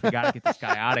 5 minutes. We got to get this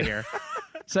guy out of here.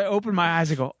 So I open my eyes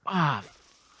and go,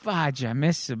 fudge, I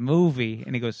missed the movie.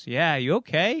 And he goes, yeah, you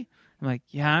okay? I'm like,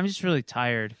 yeah, I'm just really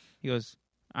tired. He goes,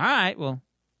 all right, well,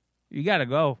 you got to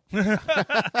go.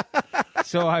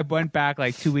 So I went back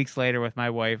like 2 weeks later with my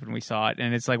wife and we saw it,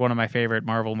 and it's like one of my favorite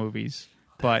Marvel movies.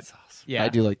 But awesome. yeah, I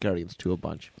do like Guardians 2 a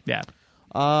bunch. Yeah.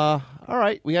 All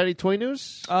right. We got any toy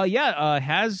news? Hasbro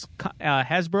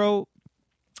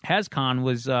HasCon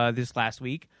was this last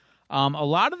week. A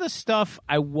lot of the stuff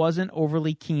I wasn't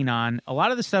overly keen on. A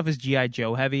lot of the stuff is G.I.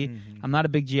 Joe heavy. Mm-hmm. I'm not a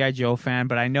big G.I. Joe fan,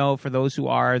 but I know for those who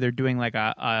are, they're doing like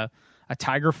a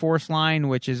Tiger Force line,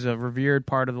 which is a revered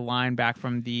part of the line back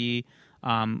from the,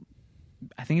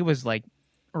 I think it was like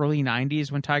early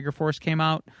 90s when Tiger Force came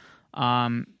out.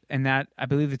 And that, I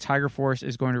believe the Tiger Force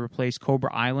is going to replace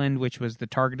Cobra Island, which was the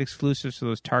Target exclusive. So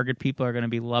those Target people are going to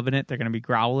be loving it. They're going to be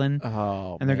growling.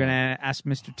 Oh, and they're going to ask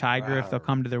Mr. Tiger if they'll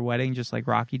come to their wedding, just like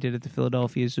Rocky did at the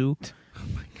Philadelphia Zoo. Oh,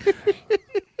 my God.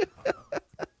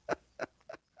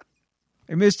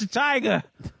 Hey, Mr. Tiger.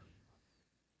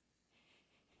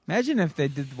 Imagine if they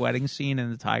did the wedding scene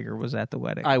and the tiger was at the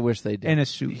wedding. I wish they did. In a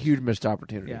suit. Huge missed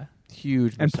opportunity. Yeah.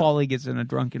 Huge and Paulie gets in a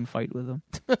drunken fight with him.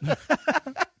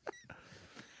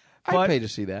 I'd pay to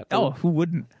see that. Oh, who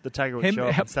wouldn't? The tiger would show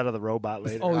up instead of the robot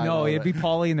later. Oh, no, it'd be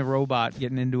Paulie and the robot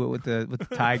getting into it with the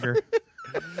tiger.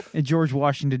 And George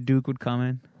Washington Duke would come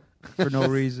in for no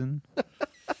reason.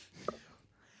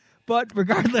 But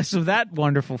regardless of that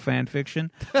wonderful fan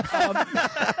fiction,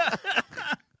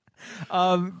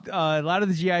 a lot of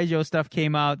the G.I. Joe stuff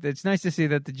came out. It's nice to see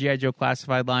that the G.I. Joe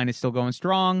classified line is still going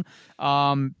strong.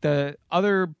 The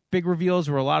other big reveals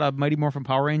were a lot of Mighty Morphin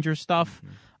Power Rangers stuff.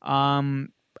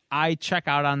 I check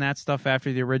out on that stuff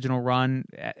after the original run.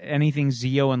 Anything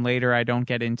Zeo and later I don't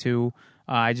get into.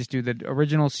 I just do the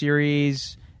original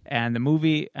series and the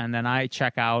movie, and then I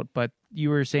check out. But you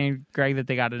were saying, Greg, that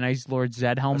they got a nice Lord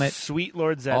Zed helmet. A sweet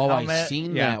Lord Zed helmet. I've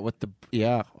seen that with the...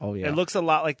 Yeah. Oh, yeah. It looks a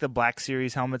lot like the Black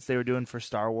Series helmets they were doing for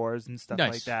Star Wars and stuff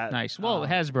like that. Nice. Well,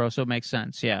 Hasbro, so it makes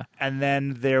sense, yeah. And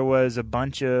then there was a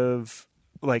bunch of...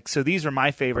 So these are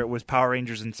my favorite, was Power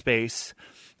Rangers in Space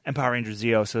and Power Rangers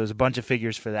Zeo. So there's a bunch of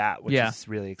figures for that, which is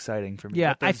really exciting for me.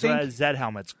 Yeah, but I think Zed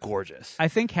helmet's gorgeous. I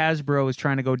think Hasbro is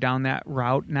trying to go down that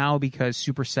route now because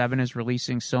Super 7 is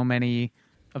releasing so many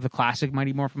of the classic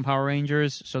Mighty Morphin Power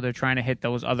Rangers, so they're trying to hit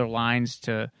those other lines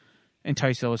to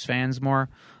entice those fans more,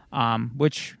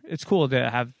 which it's cool to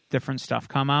have different stuff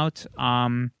come out.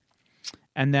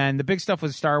 And then the big stuff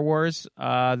was Star Wars.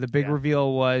 The big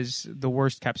reveal was the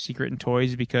worst kept secret in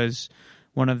toys because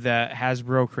one of the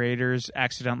Hasbro creators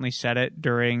accidentally said it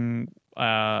during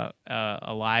a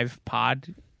live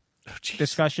pod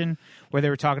discussion where they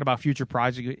were talking about future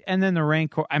projects. And then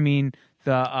the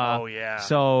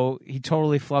So he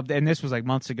totally flubbed, and this was like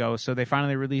months ago. So they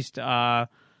finally released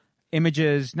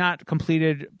images, not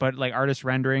completed, but like artist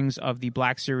renderings of the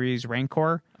Black Series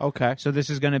Rancor. Okay. So this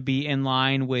is going to be in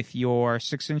line with your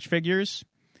 6-inch figures.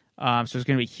 So it's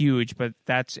going to be huge, but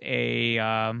that's a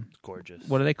gorgeous.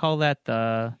 What do they call that?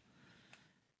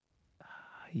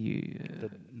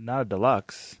 Not a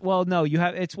deluxe. Well, no, you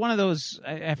have. It's one of those.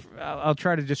 I'll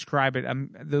try to describe it.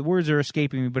 The words are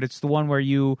escaping me, but it's the one where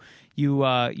you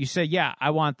say, "Yeah,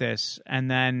 I want this,"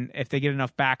 and then if they get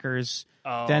enough backers,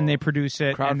 then they produce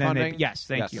it, and then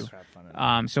thank you.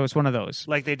 So it's one of those,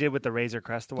 like they did with the Razor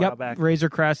Crest a while back. Razor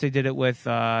Crest. They did it with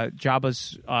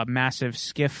Jabba's massive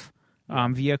skiff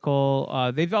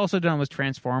vehicle. They've also done it with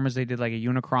Transformers. They did like a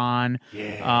Unicron.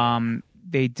 Yeah.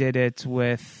 They did it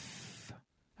with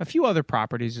a few other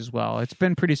properties as well. It's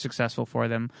been pretty successful for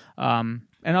them. And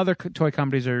other toy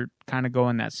companies are kind of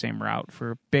going that same route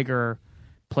for bigger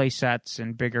play sets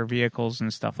and bigger vehicles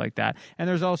and stuff like that. And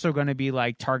there's also going to be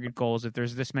like target goals. If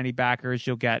there's this many backers,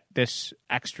 you'll get this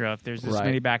extra. If there's this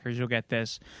many backers, you'll get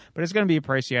this. But it's going to be a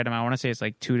pricey item. I want to say it's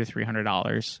like $200 to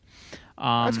 $300.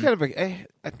 That's kind of a...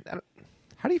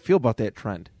 how do you feel about that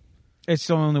trend? It's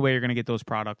the only way you're going to get those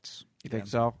products. You think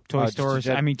so? Toy stores.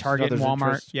 Target and Walmart.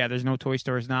 Interest? Yeah, there's no toy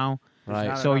stores now.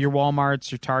 Right. So your Walmarts,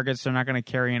 your Targets, they're not going to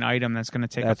carry an item that's going to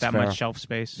take up that much shelf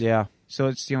space. Yeah. So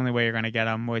it's the only way you're going to get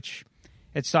them, which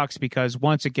it sucks because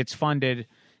once it gets funded,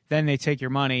 then they take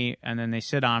your money and then they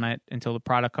sit on it until the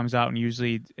product comes out, and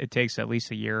usually it takes at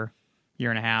least a year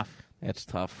and a half. That's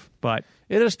tough. But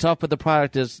it is tough, but the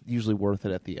product is usually worth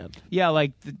it at the end. Yeah,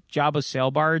 like the Jabba's sail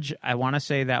barge, I want to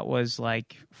say that was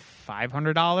like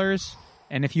 $500.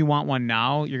 And if you want one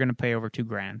now, you're going to pay over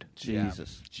 $2,000.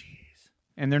 Jesus. Jeez.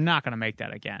 And they're not going to make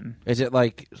that again. Is it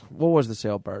like, what was the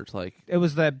sail barge like? It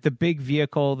was the big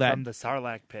vehicle that... From the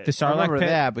Sarlacc pit. The Sarlacc I remember pit.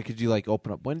 that, but could you like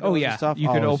open up windows Oh, yeah. and stuff? You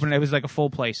could open it. It was like a full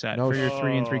play set No for your sh-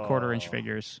 3 3/4 inch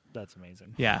figures. That's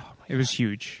amazing. Yeah, it was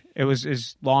huge. It was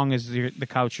as long as the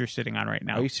couch you're sitting on right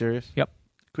now. Are you serious? Yep.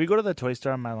 Can we go to the toy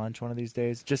store on my lunch one of these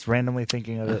days? Just randomly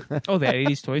thinking of it. Oh, the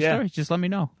 80s toy Yeah. store? Just let me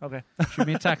know. Okay. Shoot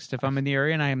me a text. If I'm in the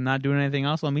area and I am not doing anything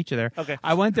else, I'll meet you there. Okay.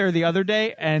 I went there the other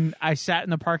day, and I sat in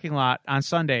the parking lot on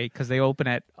Sunday because they open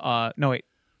at it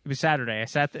was Saturday. I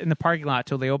sat in the parking lot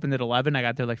till they opened at 11. I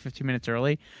got there like 15 minutes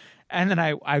early. And then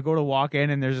I go to walk in,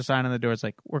 and there's a sign on the door. It's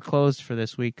like, we're closed for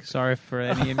this week. Sorry for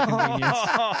any inconvenience.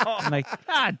 I'm like,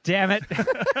 damn it.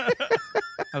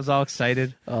 I was all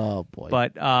excited. Oh, boy.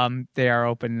 But they are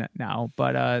open now.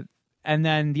 But and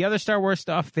then the other Star Wars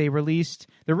stuff they released,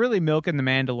 they're really milking the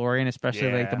Mandalorian,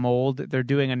 especially like the mold. They're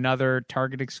doing another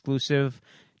Target exclusive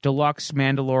deluxe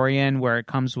Mandalorian where it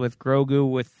comes with Grogu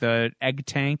with the egg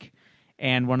tank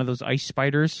and one of those ice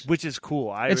spiders. Which is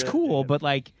cool. It's cool, but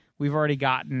like we've already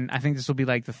gotten, I think this will be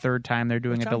like the third time they're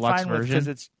doing a deluxe version. Because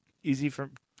it's easy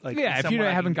for like if you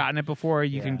haven't gotten it before,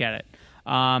 you can get it.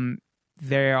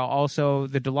 There are also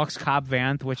the deluxe Cobb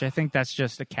Vanth, which I think that's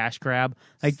just a cash grab.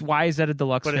 Like, why is that a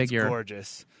deluxe figure? It's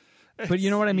gorgeous. But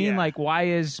you know what I mean? Yeah. Like, why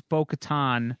is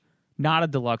Bo-Katan not a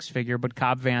deluxe figure, but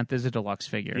Cobb Vanth is a deluxe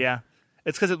figure? Yeah.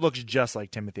 It's because it looks just like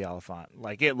Timothy Olyphant.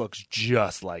 Like, it looks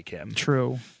just like him.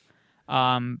 True.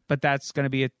 But that's going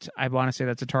to be I want to say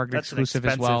that's a Target exclusive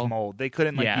an as well. Mold. They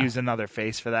couldn't use another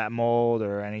face for that mold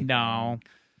or anything. No.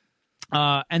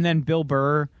 And then Bill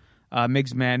Burr,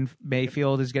 Miggs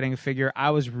Mayfield is getting a figure. I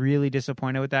was really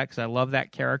disappointed with that because I love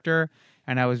that character,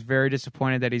 and I was very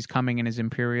disappointed that he's coming in his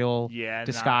Imperial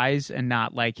disguise and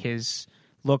not like his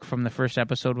look from the first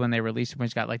episode when they released him.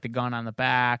 He's got like the gun on the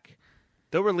back.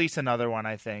 They'll release another one,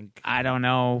 I think. I don't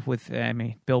know.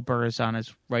 Bill Burr is on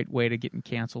his right way to getting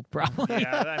canceled, probably.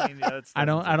 That's I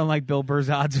don't like Bill Burr's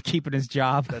odds of keeping his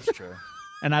job. That's true.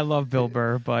 And I love Bill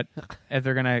Burr, but if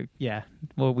they're gonna,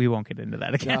 we won't get into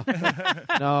that again.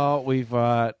 No, we've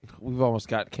almost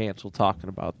got canceled talking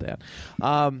about that.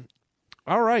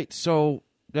 All right, so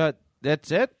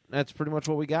that's it. That's pretty much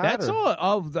what we got. That's all.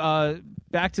 Oh,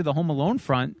 back to the Home Alone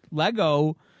front.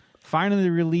 Lego finally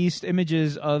released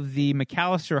images of the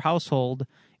McAllister household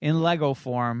in Lego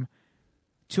form.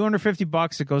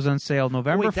 $250. It goes on sale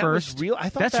November 1st. That was real? I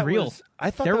thought that's real.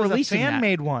 I thought they're that was releasing a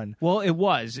fan-made one. Well, it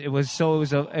was. It was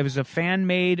a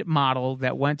fan-made model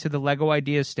that went to the Lego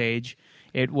Idea stage.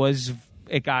 It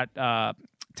got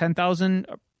 10,000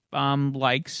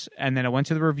 likes, and then it went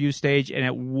to the review stage, and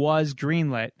it was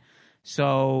greenlit.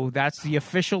 So that's the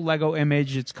official Lego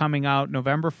image. It's coming out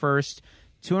November 1st.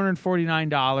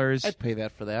 $249. I'd pay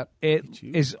that for that. It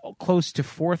is close to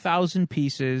 4,000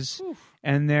 pieces. Oof.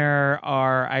 And there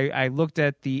are, I looked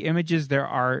at the images. There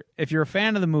are, if you're a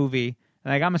fan of the movie,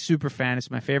 like I'm a super fan, it's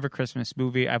my favorite Christmas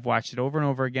movie. I've watched it over and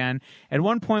over again. At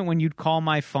one point when you'd call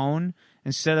my phone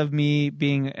instead of me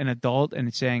being an adult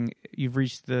and saying, "You've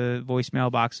reached the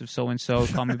voicemail box of so-and-so,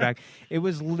 call me back," it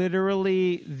was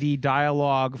literally the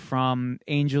dialogue from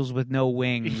Angels with No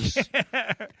Wings,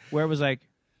 where it was like,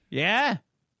 "Yeah,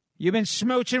 you've been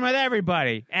smooching with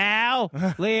everybody. Al,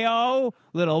 Leo,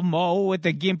 little Mo with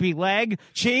the gimpy leg,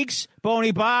 Cheeks,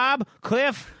 Boney Bob,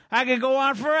 Cliff. I could go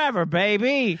on forever,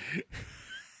 baby."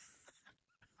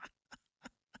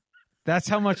 That's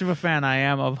how much of a fan I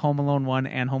am of Home Alone 1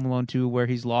 and Home Alone 2, where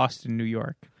he's lost in New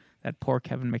York. That poor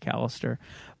Kevin McAllister.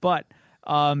 But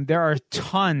there are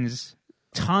tons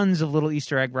of little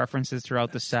Easter egg references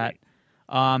throughout the set.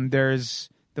 There's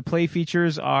the play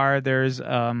features are there's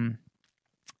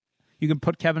you can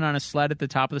put Kevin on a sled at the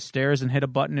top of the stairs and hit a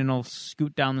button and he'll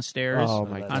scoot down the stairs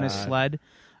on his sled.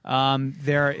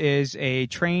 There is a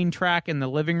train track in the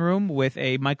living room with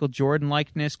a Michael Jordan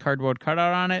likeness cardboard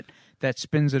cutout on it that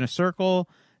spins in a circle.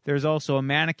 There's also a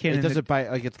mannequin. It does it by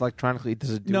it's electronically.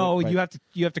 Does it do no, it by... you have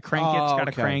to crank it. It's got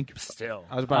a okay. crank. Still,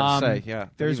 I was about to say, yeah.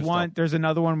 There's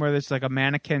another one where there's like a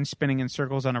mannequin spinning in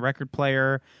circles on a record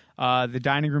player. The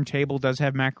dining room table does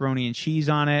have macaroni and cheese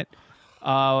on it.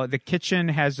 The kitchen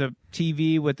has a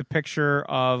TV with a picture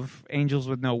of Angels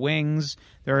with No Wings.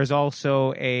 There is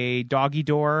also a doggy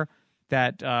door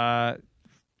that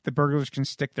the burglars can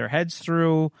stick their heads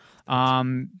through.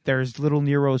 There's little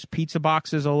Nero's pizza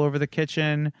boxes all over the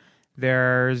kitchen.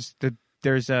 There's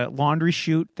a laundry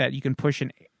chute that you can push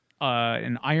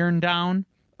an iron down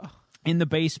in the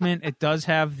basement. It does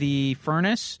have the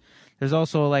furnace. There's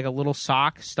also like a little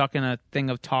sock stuck in a thing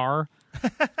of tar.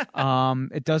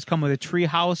 It does come with a tree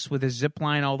house with a zip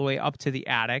line all the way up to the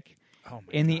attic.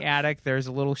 In the attic, there's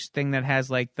a little thing that has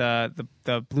like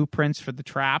the blueprints for the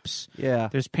traps. Yeah.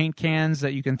 There's paint cans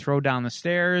that you can throw down the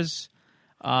stairs.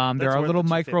 There are little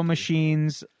micro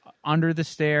machines under the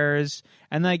stairs,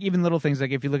 and like even little things like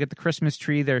if you look at the Christmas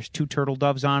tree, there's 2 turtle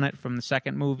doves on it from the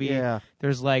second movie. Yeah.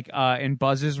 There's like in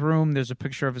Buzz's room, there's a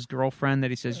picture of his girlfriend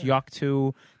that he says yuck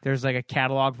to. There's like a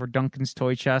catalog for Duncan's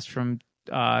toy chest from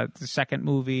the second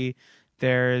movie.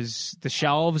 There's the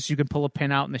shelves. You can pull a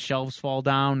pin out and the shelves fall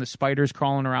down. The spiders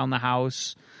crawling around the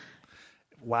house.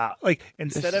 Wow. Like,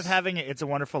 instead of having It's a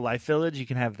Wonderful Life Village, you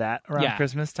can have that around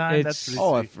Christmas time. That's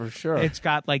really sweet. For sure. It's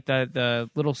got like the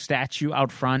little statue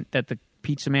out front that the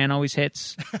pizza man always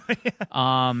hits.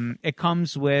 It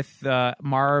comes with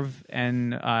Marv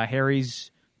and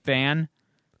Harry's van.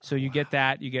 So you get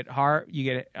that. You get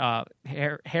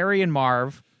Harry and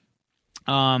Marv.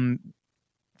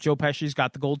 Joe Pesci's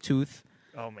got the gold tooth.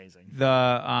 Oh, amazing.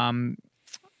 The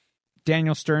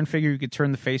Daniel Stern figure, you could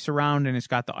turn the face around and it's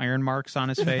got the iron marks on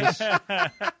his face.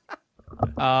 It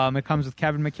comes with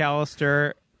Kevin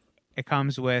McAllister. It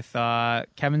comes with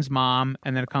Kevin's mom,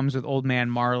 and then it comes with Old Man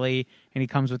Marley, and he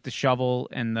comes with the shovel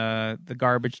and the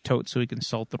garbage tote so he can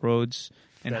salt the roads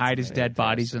and hide his dead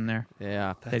bodies in there.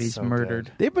 Yeah, that he's so murdered.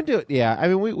 Good. They've been doing. Yeah, I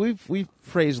mean we've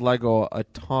praised Lego a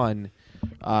ton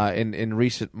in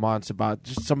recent months about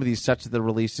just some of these sets that they're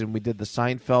releasing. We did the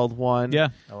Seinfeld one, yeah,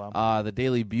 the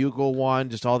Daily Bugle one,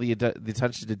 just all the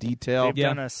attention to detail.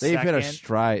 They've hit a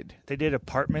stride. They did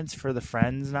apartments for the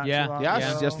Friends not too long ago.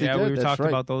 Yes, they did. We were That's talking right.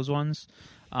 about those ones.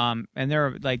 And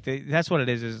they're like that's what it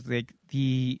is like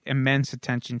the immense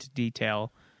attention to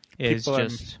detail is People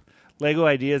just. Lego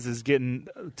Ideas is getting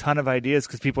a ton of ideas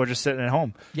because people are just sitting at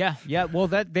home. Yeah. Well,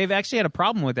 they've actually had a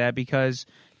problem with that because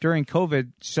during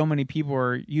COVID, so many people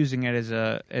were using it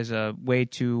as a way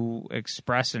to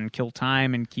express and kill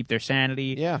time and keep their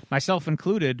sanity. Yeah, myself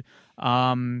included.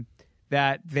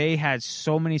 That they had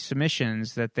so many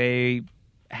submissions that they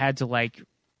had to like.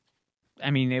 I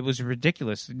mean, it was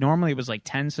ridiculous. Normally, it was like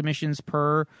 10 submissions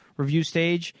per review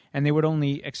stage, and they would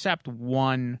only accept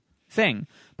one thing,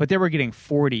 but they were getting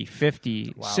 40,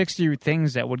 50, 60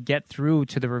 things that would get through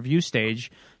to the review stage.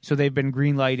 So they've been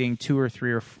greenlighting 2 or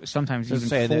 3 or sometimes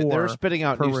even 4. They're spitting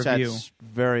out new review. sets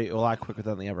a lot quicker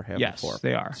than they ever have before. Yes,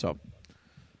 they are. So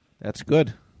that's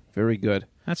good. Very good.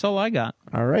 That's all I got.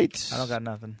 All right. I don't got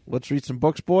nothing. Let's read some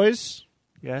books, boys.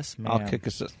 Yes, ma'am. I'll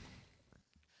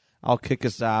kick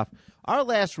us off. Our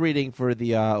last reading for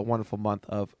the wonderful month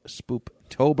of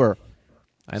Spooptober.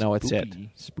 I know it's it.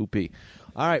 Spoopy.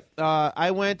 All right.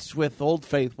 I went with Old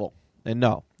Faithful. And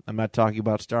no, I'm not talking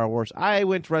about Star Wars. I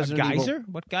went Resident Evil. Geyser?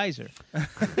 What geyser?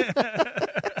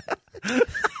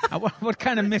 What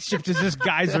kind of mischief does this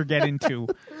geyser get into?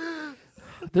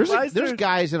 There's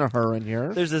guys in a hurry in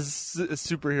here. There's a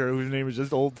superhero whose name is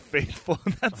just Old Faithful,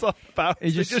 and that's all about.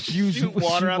 He just shoot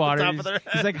water out the top of their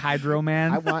head. He's like Hydro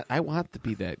Man. I want to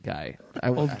be that guy.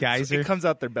 Old Geyser. It comes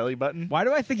out their belly button. Why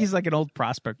do I think he's like an old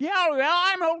prospect? Yeah, well,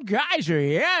 I'm old Geyser,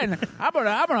 yeah, and I'm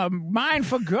gonna mine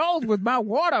for gold with my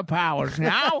water powers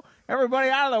now. Everybody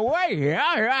out of the way,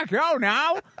 yeah, here I go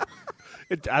now.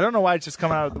 I don't know why it's just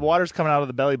coming out. The water's coming out of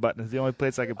the belly button. It's the only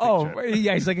place I can picture. Oh,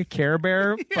 yeah, he's like a Care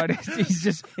Bear, but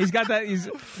he's got that. He's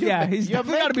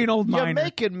definitely got to be an old miner. You're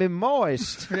making me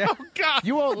moist. Yeah. Oh God!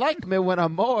 You won't like me when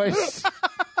I'm moist.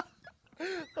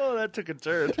 Oh, that took a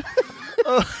turn.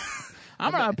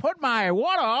 I'm gonna put my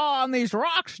water all on these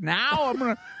rocks now. I'm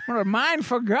gonna mine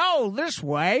for gold this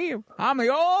way. I'm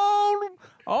the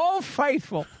old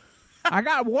faithful. I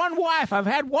got one wife. I've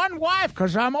had one wife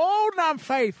because I'm old and I'm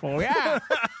faithful. Yeah.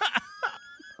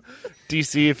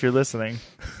 DC, if you're listening,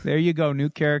 There you go, new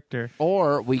character.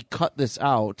 Or we cut this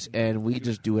out and we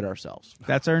just do it ourselves.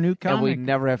 That's our new comic. And we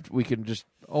never have to. We can just.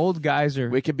 Old Geyser.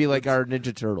 We could be like our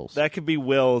Ninja Turtles. that could be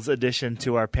Will's addition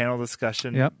to our panel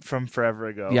discussion from forever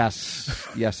ago.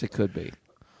 Yes, it could be.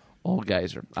 Old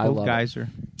Geyser. I Old love Geyser.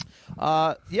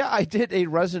 Yeah, I did a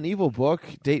Resident Evil book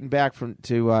dating back to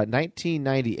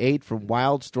 1998 from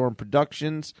Wildstorm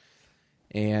Productions,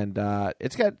 and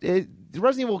it's got the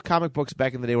Resident Evil comic books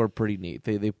back in the day were pretty neat.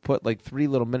 They put like 3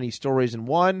 little mini stories in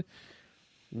one,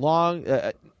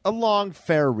 a long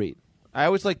fair read. I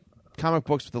always like comic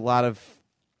books with a lot of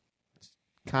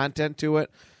content to it.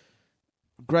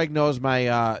 Greg knows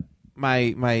my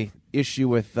my issue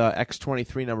with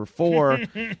X-23 number 4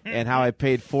 and how I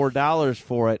paid $4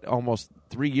 for it almost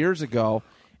 3 years ago,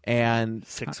 and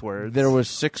 6 words. There was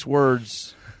 6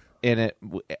 words in it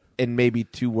and maybe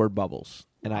 2 word bubbles,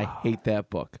 and I hate that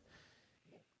book.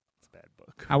 It's a bad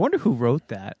book. I wonder who wrote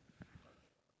that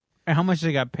and how much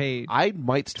they got paid. I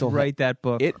might still to write that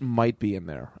book. It might be in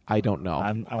there. I don't know.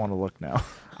 I want to look now.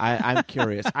 I'm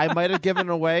curious. I might have given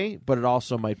it away, but it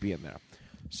also might be in there.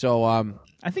 So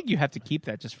I think you have to keep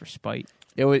that just for spite.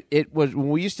 it was when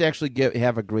we used to actually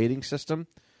have a grading system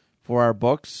for our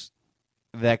books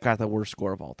that got the worst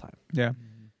score of all time. Yeah.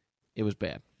 It was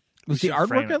bad. Was the should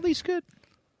frame artwork it. at least good?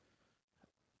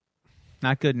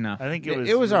 Not good enough. I think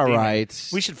It was all redeeming. right.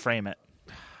 We should frame it.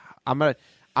 I'm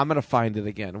gonna find it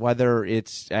again. Whether I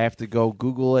have to go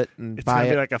Google it and It's buy gonna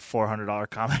it. be like a $400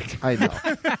 comic. I know.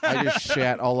 I just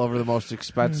shat all over the most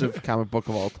expensive comic book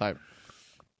of all time.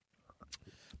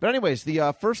 But anyways,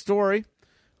 the first story,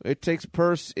 it takes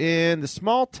place in the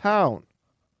small town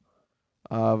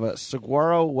of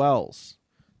Saguaro Wells.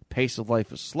 Pace of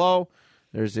life is slow.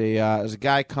 There's a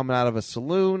guy coming out of a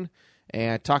saloon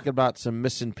and talking about some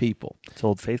missing people. It's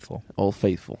Old Faithful. Old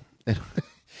Faithful.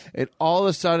 And all of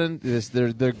a sudden,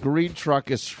 their green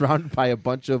truck is surrounded by a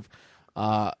bunch of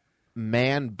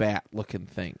man bat looking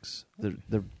things.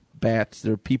 They're bats.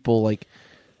 They're people like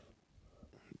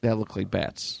that look like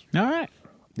bats. All right.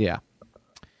 Yeah.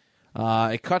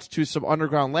 It cuts to some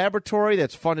underground laboratory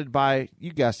that's funded by,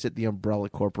 you guessed it, the Umbrella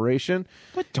Corporation.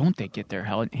 What don't they get their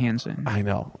hands in? I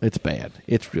know. It's bad.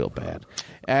 It's real bad.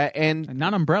 And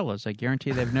Not umbrellas. I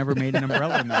guarantee they've never made an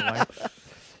umbrella in their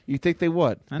life. you think they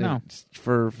would. I know.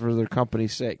 For their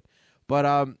company's sake.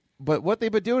 But what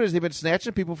they've been doing is they've been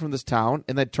snatching people from this town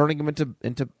and then turning them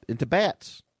into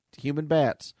bats, human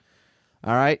bats.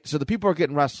 All right, so the people are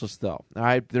getting restless, though. All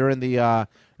right, they're in the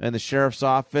sheriff's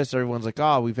office. Everyone's like,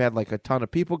 "Oh, we've had like a ton of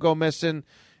people go missing.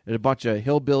 There's a bunch of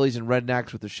hillbillies and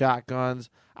rednecks with their shotguns.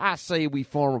 I say we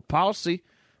form a posse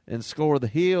and score the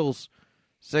hills.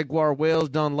 Saguaro Wells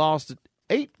done lost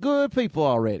 8 good people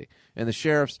already." And the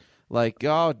sheriff's like,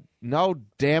 "Oh no,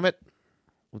 damn it,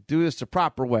 we'll do this the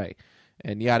proper way."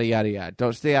 And yada yada yada.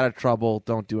 Don't stay out of trouble.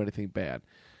 Don't do anything bad.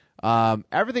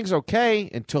 Everything's okay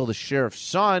until the sheriff's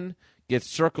son gets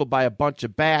circled by a bunch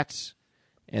of bats,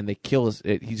 and they kill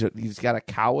he's got a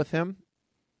cow with him,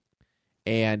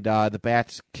 and the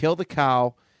bats kill the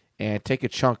cow and take a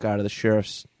chunk out of the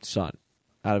sheriff's son,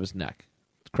 out of his neck.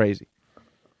 It's crazy.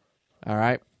 All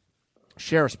right,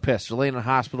 sheriff's pissed. They're laying in a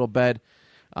hospital bed.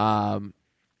 And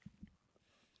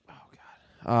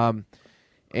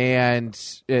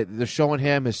they're showing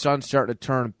him his son's starting to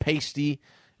turn pasty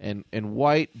and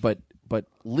white, but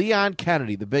Leon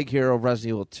Kennedy, the big hero of Resident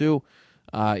Evil 2,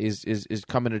 is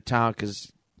coming to town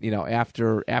because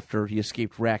after he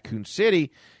escaped Raccoon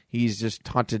City, he's just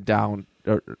hunted down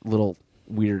little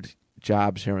weird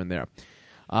jobs here and there.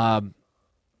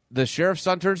 The sheriff's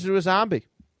son turns into a zombie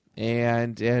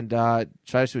and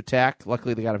tries to attack.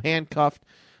 Luckily, they got him handcuffed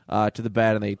to the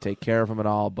bed and they take care of him and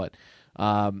all. But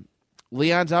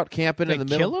Leon's out camping in the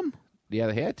middle. Kill him? Yeah,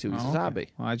 they had to. He's a okay. zombie.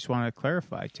 Well, I just wanted to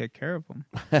clarify. Take care of him.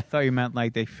 I thought you meant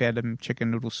like they fed him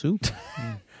chicken noodle soup.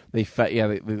 They fed.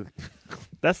 Yeah,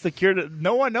 That's the cure to.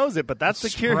 No one knows it, but that's the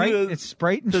cure to. It's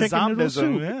Sprite and to chicken noodle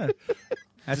soup. zombism. Yeah.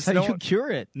 That's Just how no you one- cure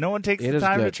it. No one takes It the is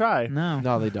time to good. try. No.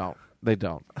 No, they don't. They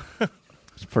don't.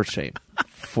 For shame.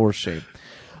 For shame.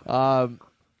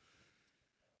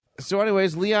 So,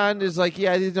 anyways, Leon is like,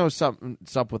 yeah, you know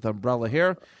something's up with Umbrella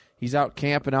here. He's out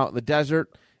camping out in the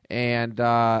desert, and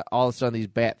all of a sudden these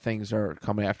bat things are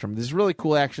coming after him. This is a really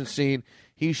cool action scene.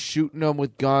 He's shooting them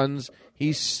with guns.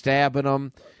 He's stabbing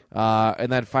them.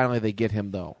 And then finally they get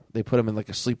him, though. They put him in like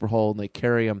a sleeper hole, and they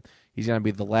carry him. He's going to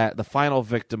be the final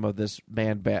victim of this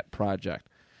man-bat project.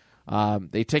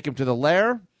 They take him to the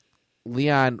lair.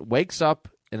 Leon wakes up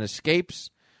and escapes,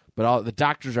 but all the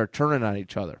doctors are turning on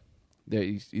each other.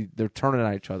 They're turning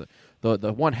on each other.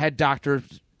 The one head doctor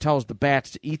tells the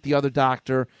bats to eat the other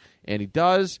doctor, and he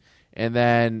does. And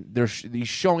then he's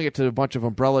showing it to a bunch of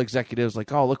Umbrella executives,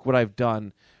 like, "Oh, look what I've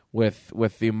done with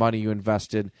the money you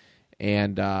invested,"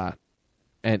 and yeah,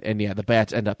 the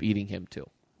bats end up eating him too.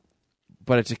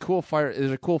 But it's a cool fire.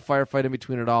 There's a cool firefight in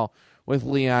between it all with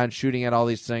Leon shooting at all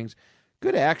these things.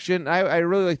 Good action. I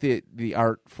really like the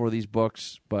art for these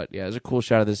books. But yeah, there's a cool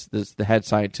shot of the head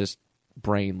scientist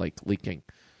brain like leaking.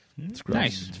 It's gross.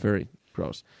 Nice. It's very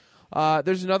gross.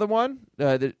 There's another one.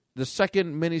 The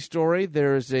second mini story.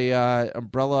 There's a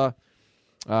Umbrella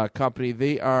company.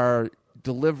 They are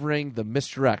delivering the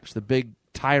Mr. X, the big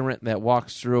tyrant that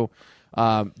walks through.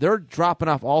 They're dropping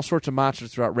off all sorts of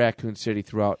monsters throughout Raccoon City,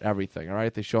 throughout everything. All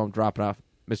right, they show them dropping off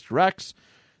Mr. X.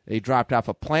 They dropped off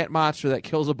a plant monster that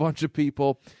kills a bunch of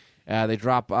people. They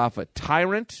drop off a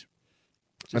tyrant.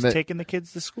 Just taking the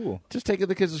kids to school. Just taking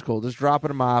the kids to school. Just dropping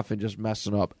them off and just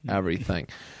messing up everything.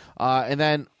 And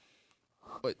then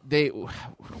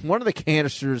one of the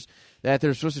canisters that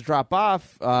they're supposed to drop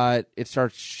off, it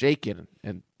starts shaking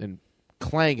and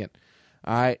clanging.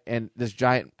 All right, and this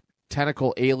giant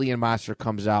tentacle alien monster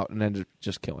comes out and ends up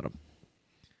just killing them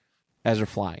as they're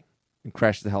flying and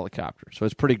crashes the helicopter. So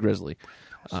it's pretty grisly.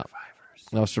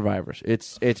 No survivors.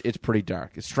 It's pretty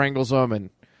dark. It strangles them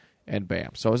and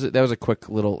bam. So that was a quick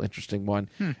little interesting one.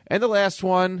 And the last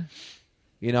one,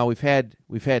 we've had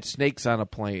snakes on a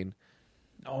plane.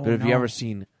 Oh, But have you ever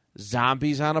seen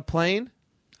zombies on a plane?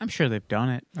 I'm sure they've done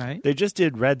it, right? They just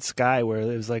did Red Sky, where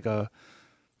it was like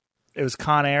it was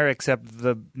Con Air, except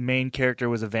the main character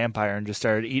was a vampire and just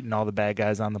started eating all the bad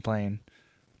guys on the plane.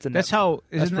 That's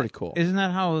pretty cool. Isn't that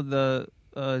how the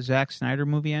Zack Snyder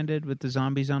movie ended, with the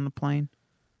zombies on the plane?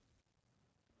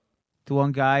 The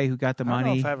one guy who got the money. I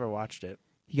don't know if I ever watched it.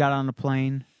 He got on the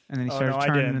plane and then he started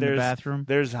turning in the bathroom.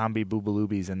 There's zombie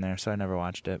boobaloobies in there, so I never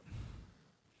watched it.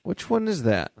 Which one is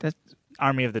that? That's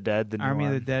Army of the Dead. The new Army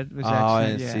one. of the Dead was Oh, actually.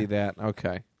 I didn't see that.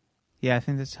 Okay. Yeah, I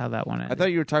think that's how that one ended. I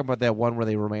thought you were talking about that one where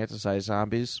they romanticize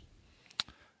zombies.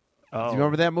 Oh. Do you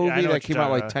remember that movie Yeah, I know that what came you're out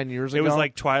talking like about. 10 years It ago? was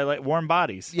like Twilight, Warm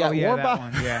Bodies. Yeah, oh, yeah, Warm that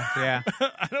Bodies. one. Yeah.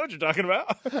 I know what you're talking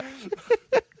about.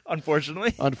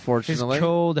 Unfortunately. His Unfortunately.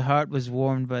 cold heart was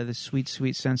warmed by the sweet,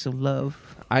 sweet sense of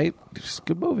love. It's a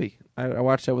good movie. I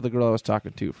watched that with a girl I was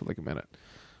talking to for like a minute.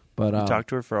 But You talked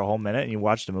to her for a whole minute and you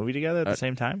watched a movie together at the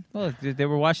same time? Well, they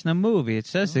were watching the movie. It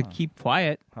says to keep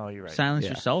quiet, Oh, you're right. silence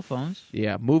Yeah. your cell phones.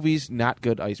 yeah, movies, not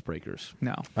good icebreakers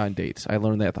No. on dates. I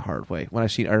learned that the hard way. When I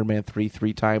seen Iron Man 3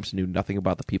 times, knew nothing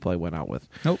about the people I went out with.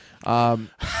 Nope.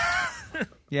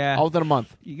 Yeah. All within a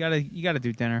month. You gotta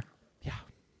do dinner.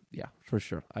 Yeah, for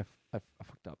sure. I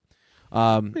fucked up.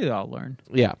 We all learn.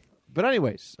 Yeah. But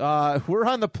anyways, we're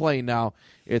on the plane now.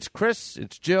 It's Chris,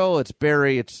 it's Jill, it's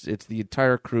Barry, it's the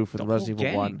entire crew for the Resident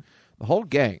Evil gang. 1. The whole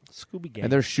gang. Scooby Gang.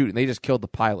 And they're shooting. They just killed the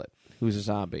pilot, who's a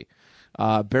zombie.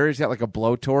 Barry's got like a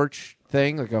blowtorch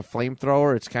thing, like a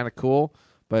flamethrower. It's kind of cool,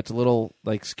 but it's a little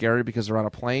like scary because they're on a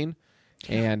plane.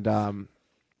 And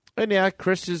yeah,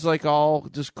 Chris is like all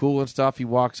just cool and stuff. He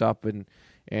walks up and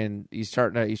he's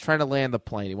trying to land the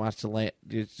plane. He wants to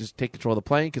just take control of the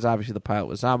plane because obviously the pilot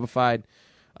was zombified.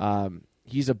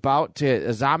 He's about to,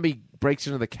 a zombie breaks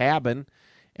into the cabin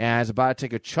and is about to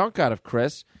take a chunk out of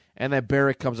Chris, and then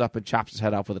Barry comes up and chops his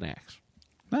head off with an axe.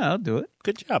 Well, I'll do it.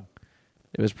 Good job.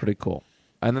 It was pretty cool.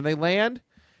 And then they land,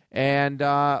 and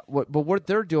what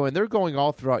they're doing, they're going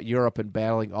all throughout Europe and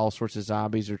battling all sorts of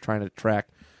zombies. They're trying to track,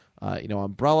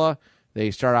 Umbrella.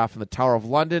 They start off in the Tower of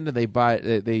London, and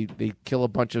they kill a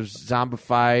bunch of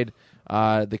zombified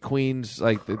the queens,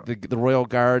 like the royal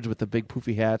guards with the big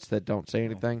poofy hats that don't say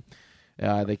anything.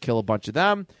 They kill a bunch of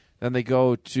them. Then they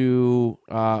go to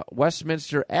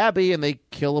Westminster Abbey and they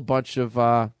kill a bunch of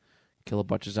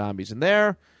zombies in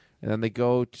there. And then they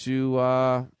go to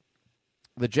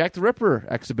the Jack the Ripper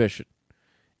exhibition,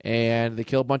 and they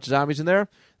kill a bunch of zombies in there.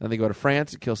 Then they go to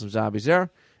France and kill some zombies there.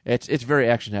 It's very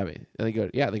action heavy. And they go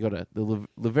to the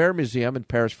Louvre Museum in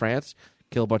Paris, France,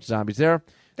 kill a bunch of zombies there.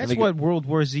 That's what World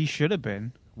War Z should have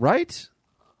been. Right?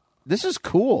 This is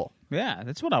cool. Yeah,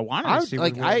 that's what I wanted to see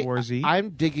with World War Z. I'm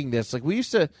digging this. Like, we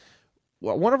used to,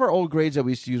 one of our old grades that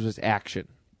we used to use was action,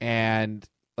 and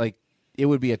like it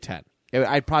would be a 10.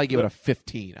 I'd probably give it a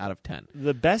 15 out of 10.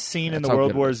 The best scene in the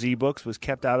World War Z books was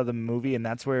kept out of the movie, and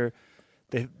that's where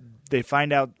they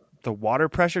find out the water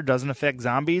pressure doesn't affect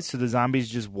zombies, so the zombies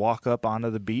just walk up onto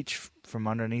the beach from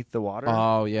underneath the water.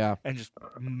 Oh, yeah. And just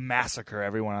massacre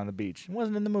everyone on the beach. It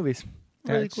wasn't in the movies.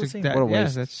 Really cool scene. What a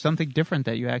waste. That's something different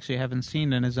that you actually haven't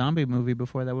seen in a zombie movie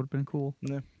before. That would have been cool.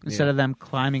 Yeah. Instead of them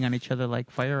climbing on each other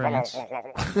like fire ants.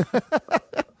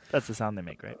 That's the sound they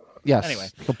make, right? Yes, anyway.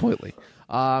 Completely.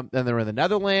 Then they're in the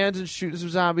Netherlands and shooting some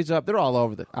zombies up. They're all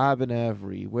over I've been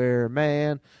everywhere,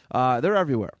 man. They're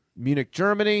everywhere. Munich,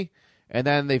 Germany. And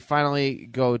then they finally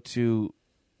go to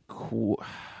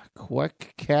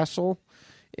Queck Castle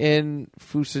in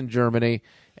Fussen, Germany.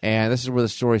 And this is where the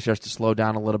story starts to slow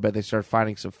down a little bit. They start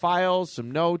finding some files, some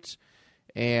notes,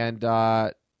 and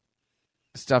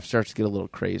stuff starts to get a little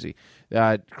crazy.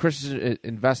 Chris is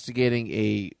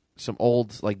investigating some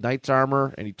old knight's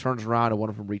armor, and he turns around, and one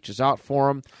of them reaches out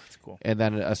for him. That's cool. And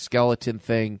then a skeleton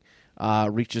thing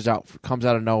reaches out, comes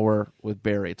out of nowhere with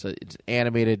Barry. It's an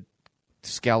animated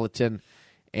skeleton,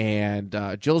 and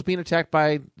Jill's being attacked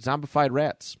by zombified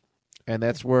rats. And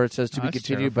that's where it says to be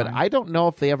continued. Terrifying. But I don't know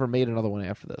if they ever made another one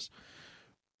after this.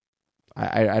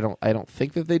 I don't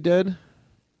think that they did.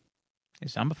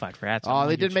 Zombified rats. Oh,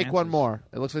 they did make one more.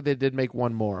 It looks like they did make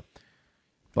one more.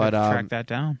 But track that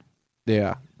down.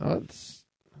 Yeah, let's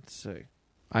see.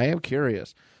 I am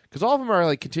curious because all of them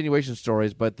are continuation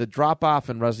stories. But the drop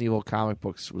off in Resident Evil comic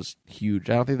books was huge.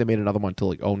 I don't think they made another one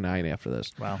until 2009 after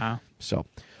this. Wow. So.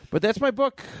 But that's my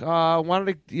book.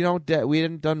 Wanted to, we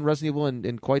hadn't done Resident Evil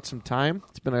in quite some time.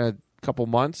 It's been a couple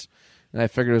months, and I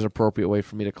figured it was an appropriate way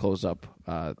for me to close up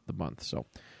the month. So,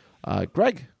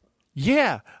 Greg.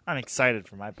 Yeah, I'm excited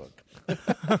for my book.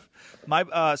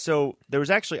 So there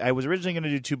was I was originally going to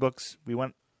do 2 books.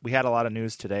 We had a lot of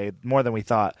news today, more than we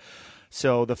thought.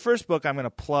 So the first book I'm going to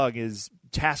plug is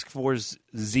Task Force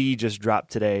Z, just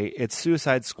dropped today. It's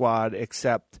Suicide Squad,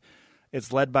 except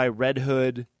it's led by Red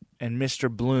Hood and Mr.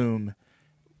 Bloom,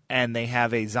 and they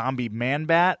have a zombie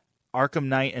Man-Bat, Arkham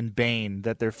Knight, and Bane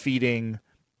that they're feeding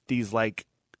these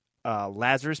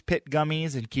Lazarus Pit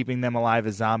gummies and keeping them alive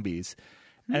as zombies.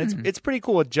 And it's pretty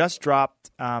cool. It just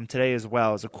dropped today as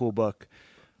well. It's a cool book.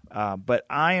 But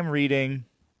I am reading.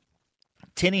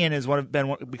 Tinian has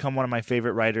become one of my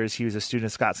favorite writers. He was a student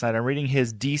of Scott Snyder. I'm reading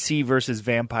his DC versus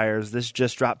Vampires. This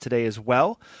just dropped today as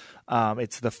well.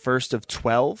 It's the first of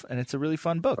 12, and it's a really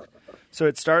fun book. So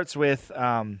it starts with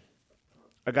a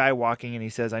guy walking, and he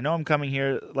says, "I know I'm coming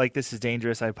here like this is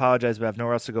dangerous. I apologize, but I have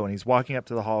nowhere else to go." And he's walking up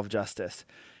to the Hall of Justice.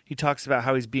 He talks about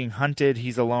how he's being hunted,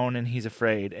 he's alone, and he's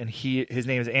afraid. And his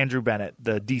name is Andrew Bennett,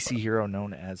 the DC hero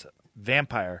known as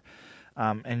Vampire.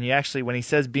 And you actually, when he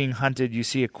says being hunted, you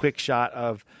see a quick shot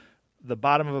of the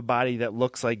bottom of a body that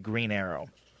looks like Green Arrow.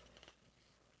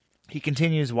 He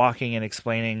continues walking and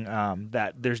explaining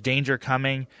that there's danger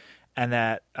coming, and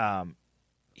that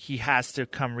he has to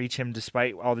come reach him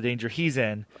despite all the danger he's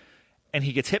in. And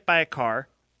he gets hit by a car,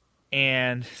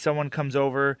 and someone comes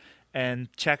over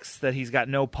and checks that he's got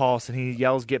no pulse, and he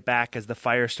yells, "Get back," as the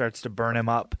fire starts to burn him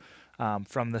up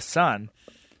from the sun.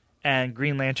 And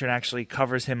Green Lantern actually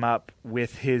covers him up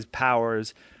with his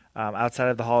powers outside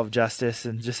of the Hall of Justice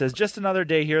and just says, "Just another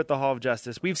day here at the Hall of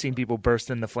Justice." We've seen people burst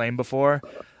in the flame before,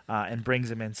 and brings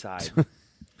him inside.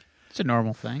 It's a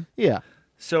normal thing. Yeah.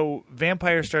 So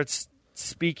Vampire starts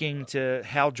speaking to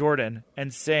Hal Jordan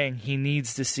and saying he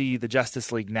needs to see the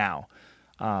Justice League now.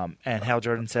 And Hal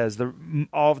Jordan says,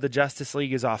 all of the Justice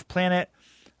League is off planet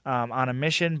on a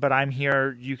mission, but I'm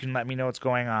here. You can let me know what's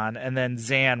going on. And then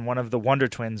Zan, one of the Wonder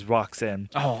Twins, walks in.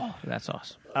 Oh, that's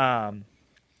awesome.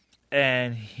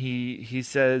 And he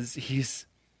says,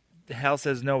 Hal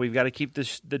says, "No, we've got to keep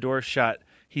the door shut.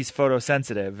 He's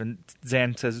photosensitive." And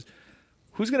Zan says,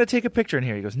 "Who's going to take a picture in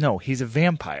here?" He goes, "No, he's a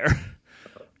vampire."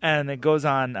 And it goes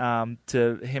on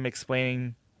to him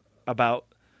explaining about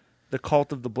the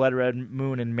cult of the Blood Red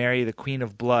Moon and Mary, the Queen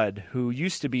of Blood, who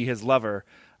used to be his lover.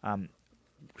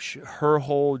 Her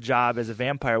whole job as a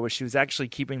vampire was she was actually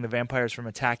keeping the vampires from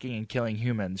attacking and killing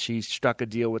humans. She struck a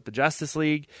deal with the Justice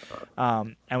League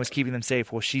and was keeping them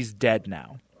safe. Well, she's dead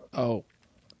now. Oh.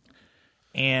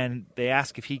 And they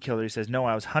ask if he killed her. He says, "No,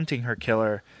 I was hunting her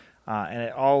killer." And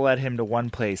it all led him to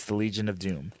one place, the Legion of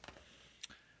Doom.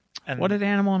 And what did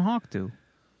Animal and Hawk do?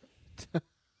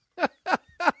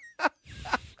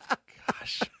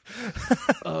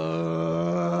 What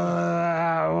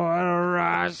a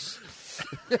rush.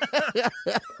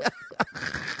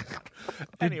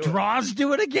 Did Draws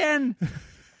do it again?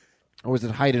 Or was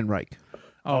it Heidenreich?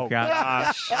 Oh,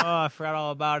 gosh. I forgot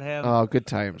all about him. Oh, good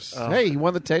times. Hey, he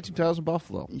won the tag team titles in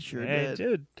Buffalo. He sure Yeah, did.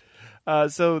 it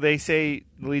did. So they say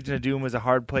the Legion of Doom was a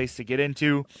hard place to get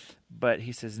into, but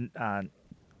he says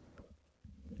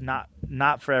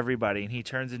not for everybody. And he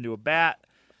turns into a bat,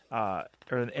 or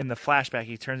in the flashback,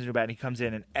 he turns into a bat and he comes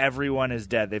in and everyone is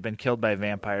dead. They've been killed by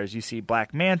vampires. You see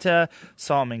Black Manta,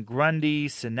 Solomon Grundy,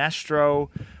 Sinestro,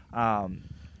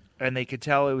 and they could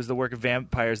tell it was the work of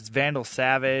vampires. It's Vandal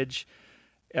Savage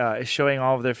is showing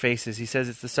all of their faces. He says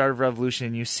it's the start of revolution,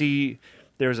 and you see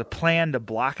there's a plan to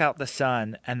block out the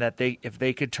sun, and that if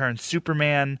they could turn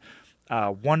Superman,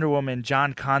 Wonder Woman,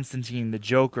 John Constantine, the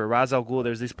Joker, Ra's al Ghul,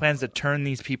 there's these plans to turn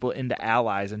these people into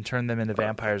allies and turn them into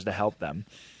vampires to help them.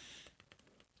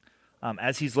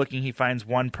 As he's looking, he finds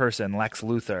one person, Lex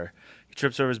Luthor. He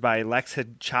trips over his body. Lex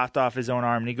had chopped off his own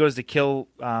arm, and he goes to kill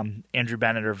Andrew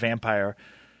Bennett, or Vampire.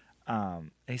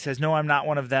 And he says, "No, I'm not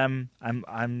one of them.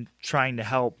 I'm trying to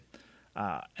help."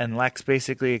 And Lex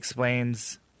basically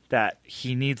explains that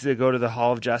he needs to go to the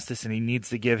Hall of Justice and he needs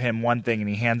to give him one thing, and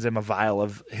he hands him a vial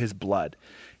of his blood.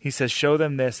 He says, "Show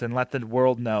them this and let the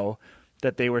world know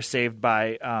that they were saved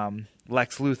by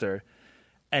Lex Luthor."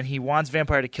 And he wants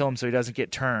Vampire to kill him so he doesn't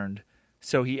get turned.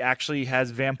 So he actually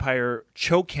has Vampire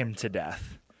choke him to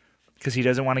death because he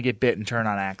doesn't want to get bit and turn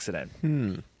on accident.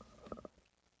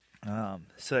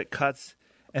 So it cuts,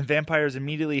 and Vampire is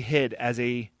immediately hid as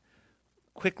a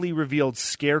quickly revealed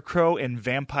Scarecrow and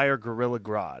Vampire Gorilla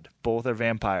Grodd. Both are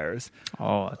vampires.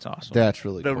 Oh, that's awesome. That's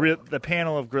really cool. The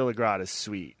panel of Gorilla Grodd is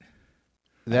sweet.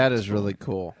 That is really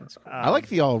cool. I like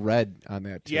the all red on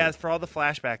that, too. Yeah, for all the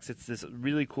flashbacks, it's this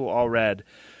really cool all red.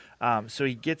 So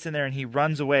he gets in there and he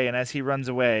runs away, and as he runs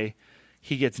away,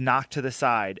 he gets knocked to the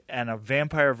side, and a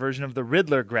vampire version of the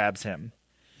Riddler grabs him.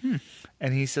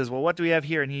 And he says, "Well, what do we have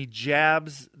here?" And he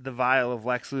jabs the vial of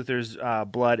Lex Luthor's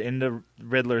blood into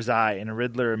Riddler's eye, and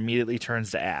Riddler immediately turns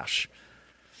to ash.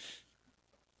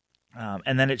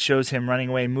 And then it shows him running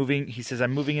away, moving. He says,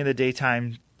 "I'm moving in the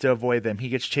daytime to avoid them." He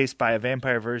gets chased by a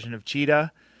vampire version of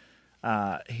Cheetah.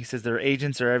 He says their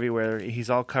agents are everywhere. He's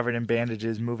all covered in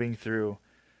bandages, moving through.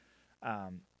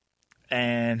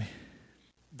 And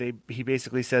he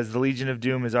basically says the Legion of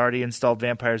Doom has already installed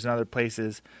vampires in other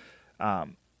places.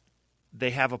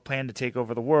 They have a plan to take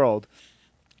over the world.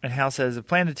 And Hal says, "A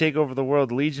plan to take over the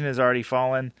world. The Legion has already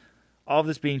fallen. All of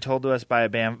this being told to us by a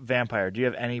vampire. Do you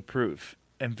have any proof?"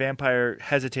 And Vampire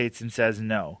hesitates and says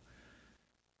no.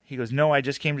 He goes, "No, I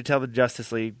just came to tell the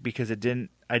Justice League because I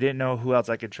didn't know who else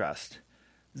I could trust."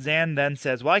 Zan then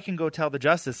says, "Well, I can go tell the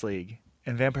Justice League."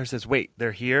 And Vampire says, "Wait,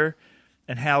 they're here?"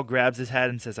 And Hal grabs his head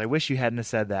and says, "I wish you hadn't have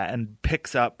said that," and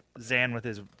picks up Zan with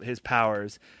his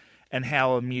powers. And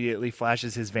Hal immediately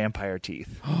flashes his vampire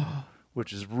teeth,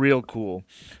 which is real cool.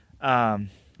 And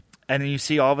then you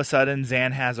see all of a sudden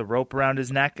Zan has a rope around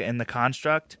his neck in the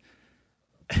construct.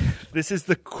 This is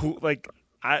the cool,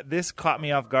 this caught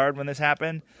me off guard when this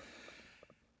happened.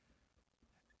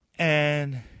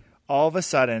 And all of a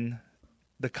sudden,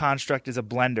 the construct is a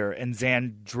blender, and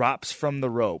Zan drops from the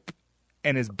rope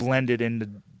and is blended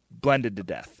to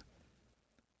death.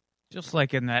 Just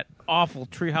like in that awful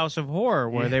Treehouse of Horror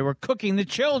where they were cooking the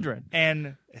children.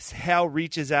 And Hal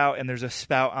reaches out, and there's a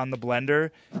spout on the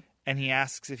blender, and he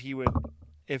asks if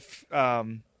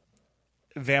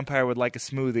Vampire would like a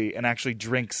smoothie, and actually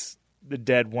drinks the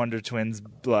dead Wonder Twins'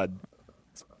 blood.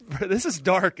 This is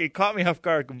dark. It caught me off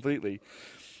guard completely.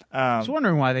 I was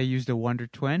wondering why they used a Wonder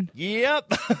Twin.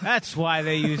 Yep. That's why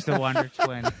they used a Wonder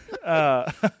Twin.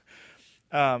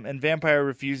 And Vampire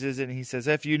refuses, and he says,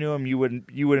 "If you knew him, you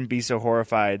wouldn't be so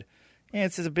horrified." And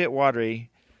it's a bit watery.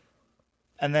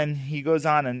 And then he goes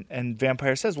on, and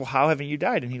Vampire says, "Well, how haven't you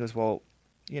died?" And he goes, "Well,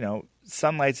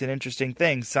 sunlight's an interesting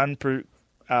thing. Sun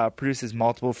produces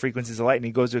multiple frequencies of light." And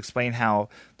he goes to explain how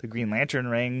the Green Lantern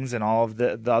rings and all of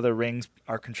the other rings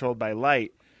are controlled by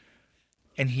light.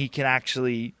 And he can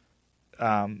actually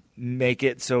make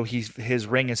it so his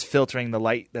ring is filtering the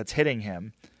light that's hitting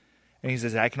him. And he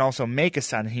says, "I can also make a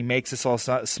sun." And he makes a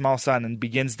small sun and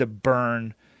begins to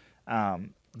burn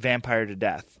Vampire to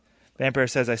death. Vampire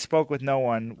says, "I spoke with no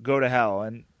one. Go to hell."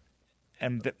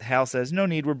 And Hal says, "No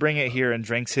need. We're bringing it here," and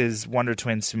drinks his Wonder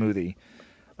Twin smoothie.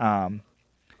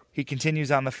 He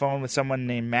continues on the phone with someone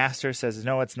named Master. Says,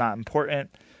 "No, it's not important.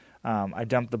 I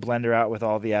dumped the blender out with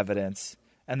all the evidence."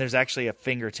 And there's actually a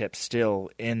fingertip still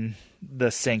in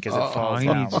the sink as it falls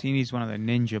down. He needs one of the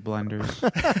ninja blenders.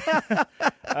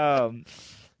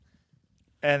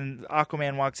 And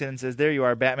Aquaman walks in and says, "There you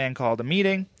are. Batman called a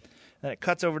meeting." Then it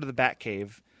cuts over to the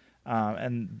Batcave,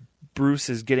 and Bruce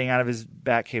is getting out of his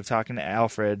Batcave talking to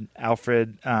Alfred.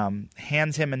 Alfred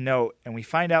hands him a note, and we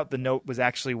find out the note was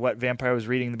actually what Vampire was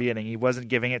reading in the beginning. He wasn't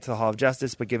giving it to the Hall of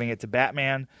Justice, but giving it to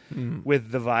Batman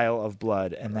with the vial of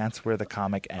blood, and that's where the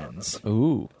comic ends.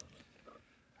 Ooh.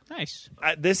 Nice.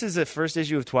 This is the first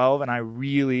issue of 12, and I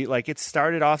really it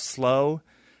started off slow.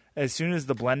 As soon as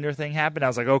the blender thing happened, I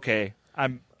was like, okay,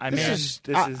 I'm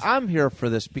here for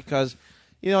this because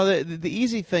the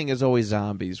easy thing is always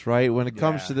zombies, right? When it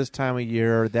comes to this time of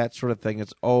year, that sort of thing,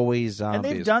 it's always zombies. And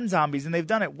they've done zombies, and they've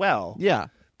done it well. Yeah,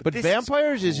 but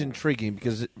vampires is cool. Intriguing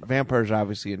because vampires are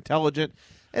obviously intelligent.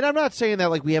 And I'm not saying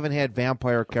that we haven't had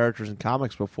vampire characters in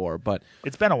comics before, but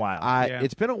it's been a while.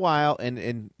 It's been a while,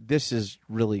 and this is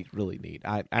really, really neat.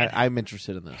 I'm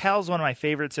interested in this. Hal's one of my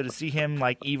favorites, so to see him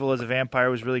evil as a vampire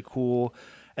was really cool.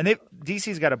 And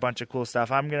DC's got a bunch of cool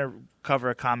stuff. I'm going to cover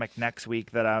a comic next week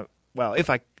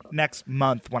next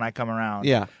month when I come around.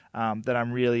 Yeah. That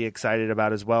I'm really excited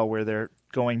about as well, where they're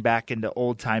going back into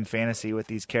old time fantasy with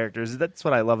these characters. That's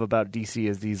what I love about DC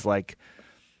is these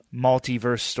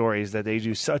multiverse stories that they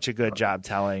do such a good job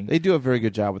telling. They do a very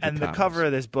good job with and the the cover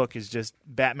of this book is just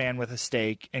Batman with a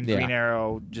stake and Green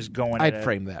Arrow just going I'd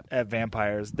frame that at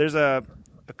vampires. There's a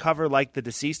cover like the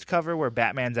Deceased cover where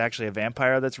Batman's actually a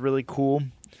vampire that's really cool.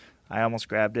 I almost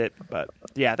grabbed it, but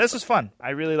yeah, this was fun. I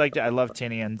really liked it. I love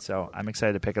Tinian, so I'm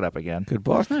excited to pick it up again. Good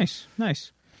book.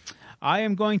 Nice. I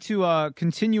am going to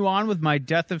continue on with my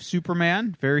Death of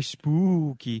Superman. Very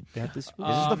spooky. This is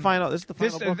the final. This is the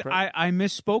final book. Right? I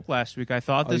misspoke last week. I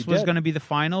thought this was going to be the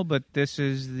final, but this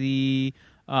is the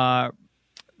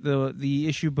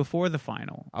issue before the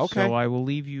final. Okay. So I will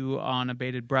leave you on a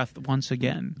bated breath once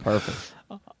again. Perfect.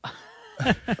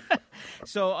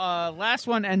 So last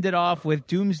one ended off with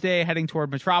Doomsday heading toward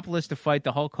Metropolis to fight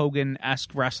the Hulk Hogan-esque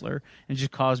wrestler and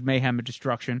just cause mayhem and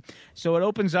destruction. So it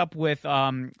opens up with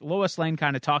Lois Lane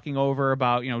kind of talking over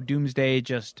about Doomsday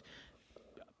just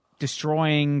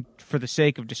destroying for the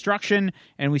sake of destruction,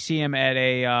 and we see him at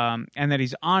and that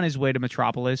he's on his way to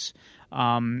Metropolis.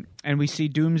 And we see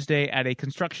Doomsday at a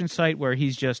construction site where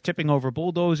he's just tipping over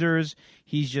bulldozers.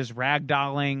 He's just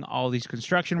ragdolling all these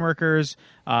construction workers.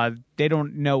 They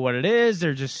don't know what it is.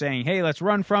 They're just saying, hey, let's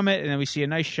run from it. And then we see a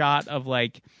nice shot of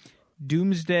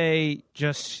Doomsday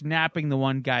just snapping the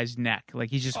one guy's neck.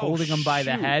 He's just holding him by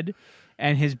the head,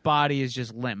 and his body is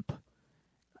just limp.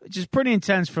 Which is pretty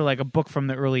intense for a book from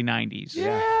the early 90s.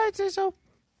 Yeah, I'd say so.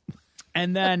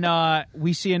 And then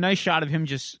we see a nice shot of him,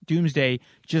 Doomsday,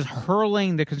 just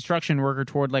hurling the construction worker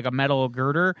toward a metal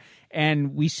girder.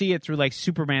 And we see it through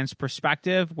Superman's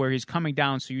perspective where he's coming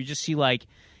down. So you just see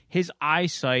his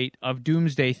eyesight of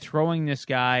Doomsday throwing this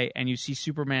guy, and you see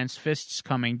Superman's fists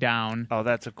coming down. Oh,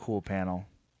 that's a cool panel.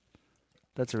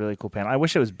 That's a really cool panel. I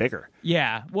wish it was bigger.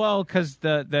 Yeah, well, because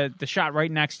the shot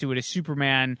right next to it is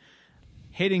Superman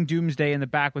hitting Doomsday in the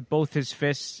back with both his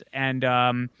fists,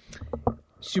 and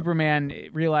Superman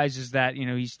realizes that,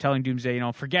 he's telling Doomsday,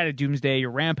 forget it, Doomsday,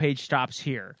 your rampage stops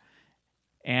here.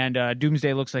 And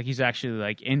Doomsday looks like he's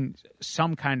actually in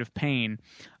some kind of pain.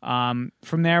 From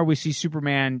there, we see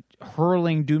Superman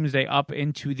hurling Doomsday up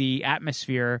into the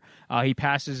atmosphere. He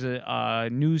passes a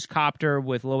news copter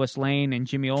with Lois Lane and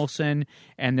Jimmy Olsen,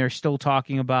 and they're still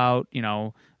talking about,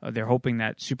 they're hoping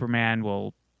that Superman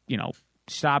will,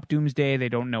 stop Doomsday. They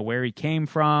don't know where he came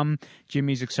from.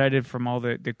 Jimmy's excited from all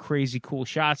the crazy cool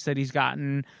shots that he's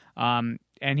gotten. And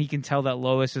he can tell that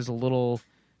Lois is a little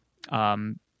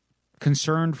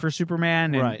concerned for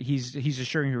Superman, and right. he's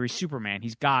assuring her he's Superman.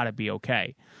 He's got to be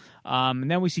okay.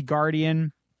 And then we see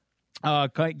Guardian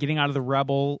getting out of the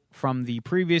Rebel from the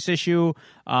previous issue,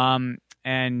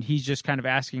 and he's just kind of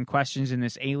asking questions, and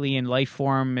this alien life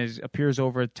form appears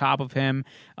over the top of him,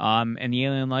 and the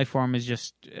alien life form is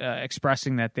just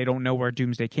expressing that they don't know where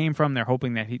Doomsday came from. They're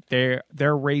hoping that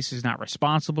their race is not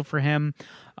responsible for him.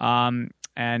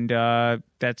 And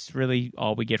that's really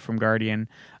all we get from Guardian.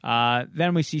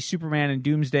 Then we see Superman and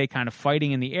Doomsday kind of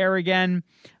fighting in the air again.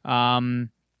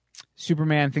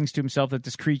 Superman thinks to himself that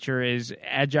this creature is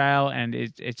agile and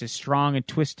it's just strong and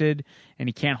twisted, and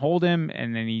he can't hold him.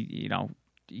 And then he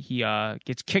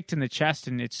gets kicked in the chest,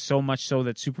 and it's so much so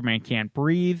that Superman can't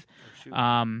breathe.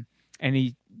 And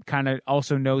he kind of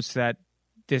also notes that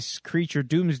this creature,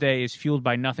 Doomsday, is fueled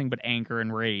by nothing but anger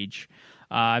and rage.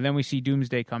 Then we see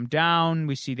Doomsday come down.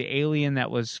 We see the alien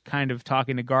that was kind of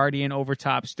talking to Guardian over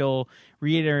top, still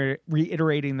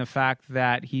reiterating the fact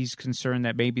that he's concerned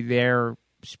that maybe their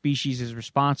species is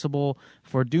responsible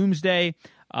for Doomsday.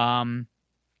 And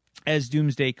as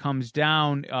Doomsday comes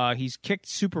down, he's kicked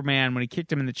Superman. When he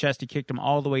kicked him in the chest, he kicked him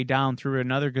all the way down through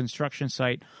another construction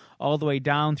site, all the way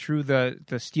down through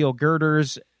the steel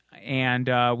girders. And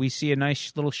we see a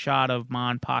nice little shot of Ma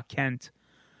and Pa Kent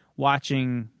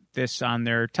watching this on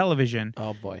their television.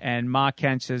 Oh, boy. And Ma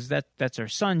Kent says, that's our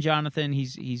son, Jonathan.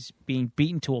 He's being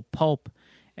beaten to a pulp.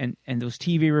 And those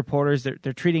TV reporters,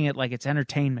 they're treating it like it's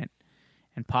entertainment.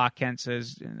 And Pa Kent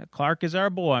says, Clark is our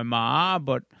boy, Ma,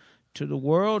 but to the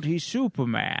world, he's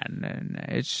Superman.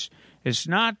 And it's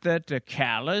not that they're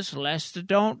callous, lest they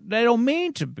don't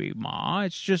mean to be, Ma.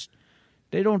 It's just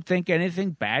they don't think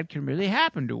anything bad can really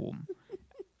happen to him.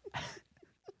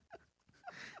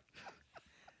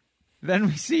 Then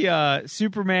we see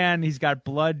Superman. He's got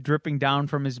blood dripping down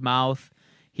from his mouth.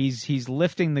 He's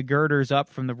lifting the girders up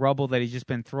from the rubble that he's just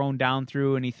been thrown down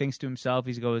through, and he thinks to himself,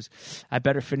 he goes, I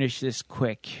better finish this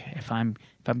quick. If I'm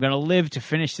going to live to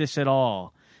finish this at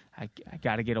all, I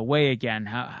got to get away again.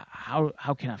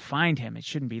 How can I find him? It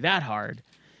shouldn't be that hard.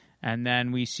 And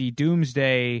then we see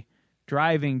Doomsday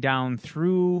driving down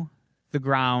through the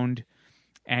ground,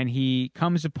 and he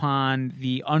comes upon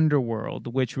the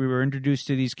underworld, which we were introduced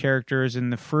to these characters in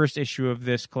the first issue of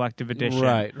this collective edition.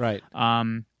 Right.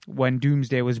 When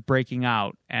Doomsday was breaking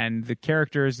out, and the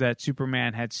characters that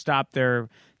Superman had stopped their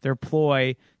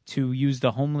ploy to use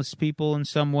the homeless people in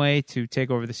some way to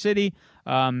take over the city,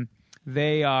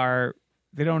 they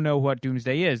don't know what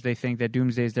Doomsday is. They think that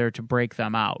Doomsday is there to break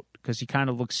them out because he kind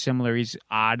of looks similar. He's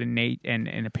odd and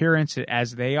in appearance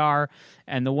as they are.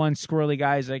 And the one squirrely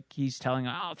guy is like, he's telling,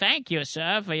 oh, thank you,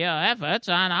 sir, for your efforts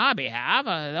on our behalf.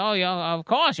 Of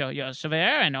course, you're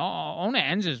severe and own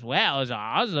ends as well as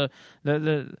ours.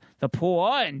 The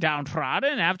poor and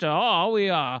downtrodden. After all,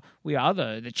 we are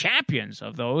the champions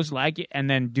of those. And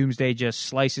then Doomsday just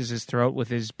slices his throat with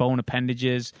his bone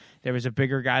appendages. There was a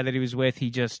bigger guy that he was with.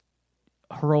 He just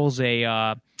hurls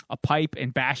a pipe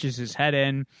and bashes his head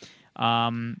in.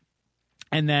 And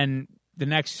then the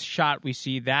next shot we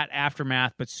see that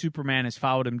aftermath, but Superman has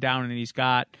followed him down, and he's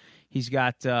got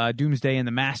Doomsday in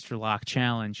the Master Lock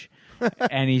challenge.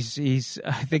 And he's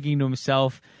thinking to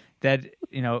himself that,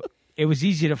 it was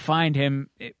easy to find him.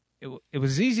 It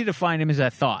was easy to find him as I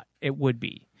thought it would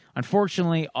be.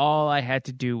 Unfortunately, all I had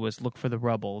to do was look for the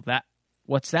rubble.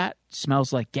 What's that?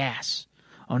 Smells like gas.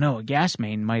 Oh no, a gas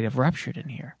main might have ruptured in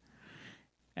here.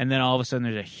 And then all of a sudden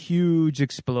there's a huge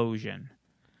explosion.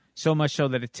 So much so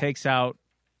that it takes out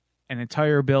an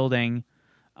entire building,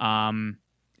 and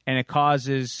it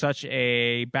causes such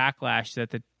a backlash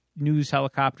that the news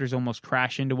helicopters almost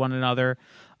crash into one another.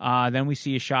 Then we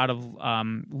see a shot of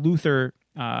Luthor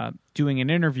doing an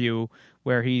interview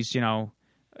where he's,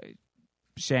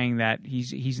 saying that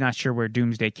he's not sure where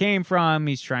Doomsday came from.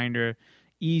 He's trying to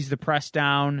ease the press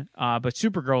down, but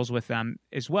Supergirl's with them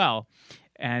as well.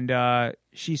 And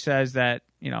she says that,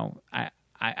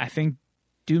 I think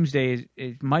Doomsday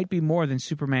it might be more than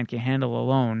Superman can handle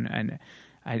alone. And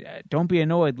I don't be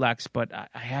annoyed, Lex, but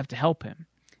I have to help him.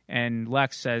 And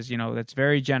Lex says, that's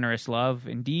very generous, love.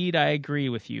 Indeed, I agree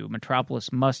with you. Metropolis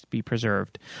must be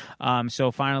preserved.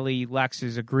 So finally, Lex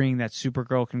is agreeing that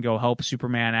Supergirl can go help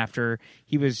Superman after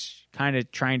he was kind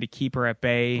of trying to keep her at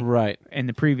bay in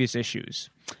the previous issues.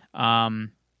 And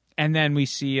then we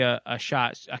see a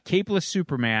shot, a capeless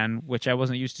Superman, which I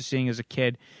wasn't used to seeing as a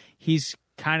kid. He's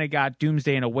kind of got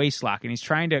Doomsday in a waistlock, and he's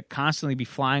trying to constantly be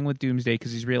flying with Doomsday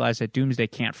because he's realized that Doomsday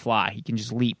can't fly. He can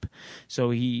just leap. So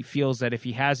he feels that if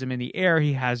he has him in the air,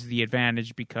 he has the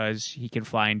advantage because he can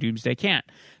fly and Doomsday can't.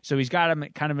 So he's got him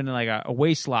kind of in like a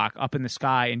waistlock up in the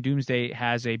sky, and Doomsday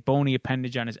has a bony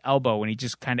appendage on his elbow, and he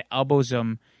just kind of elbows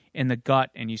him in the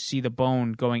gut, and you see the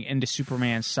bone going into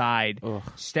Superman's side,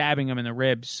 stabbing him in the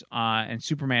ribs, and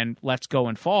Superman lets go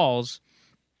and falls.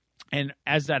 And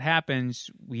as that happens,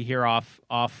 we hear off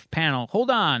panel, hold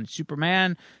on,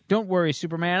 Superman. Don't worry,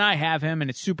 Superman. I have him, and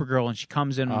it's Supergirl, and she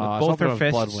comes in with both her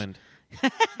fists. Bloodwind.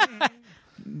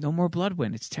 No more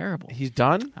Bloodwind. It's terrible. He's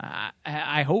done?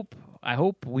 I hope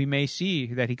we may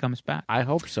see that he comes back. I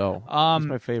hope so. He's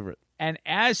my favorite. And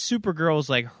as Supergirl's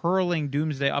like hurling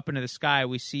Doomsday up into the sky,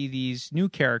 we see these new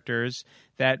characters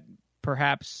that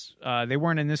perhaps they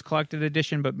weren't in this collected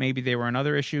edition, but maybe they were in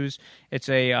other issues. It's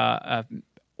a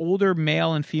older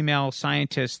male and female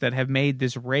scientists that have made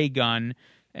this ray gun,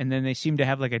 and then they seem to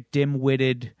have like a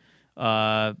dim-witted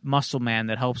muscle man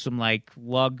that helps them like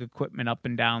lug equipment up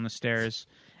and down the stairs.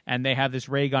 And they have this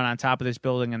ray gun on top of this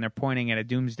building, and they're pointing it at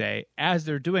Doomsday. As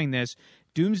they're doing this,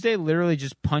 Doomsday literally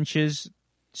just punches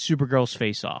Supergirl's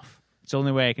face off. It's the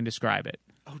only way I can describe it.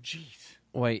 Oh, jeez.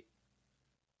 Wait.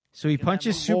 So he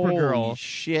punches Supergirl, Holy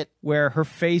shit. where her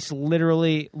face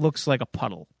literally looks like a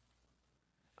puddle.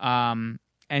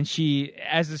 And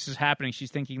as this is happening, she's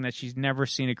thinking that she's never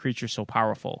seen a creature so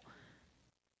powerful.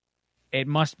 It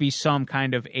must be some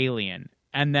kind of alien.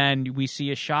 And then we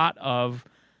see a shot of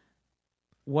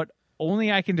what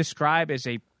only I can describe as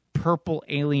a purple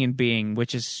alien being,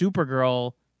 which is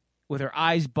Supergirl with her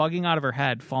eyes bugging out of her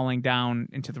head, falling down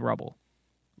into the rubble.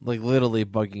 Like literally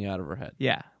bugging out of her head.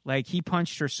 Yeah. Like he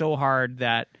punched her so hard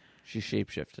that... She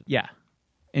shapeshifted. Yeah.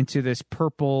 Into this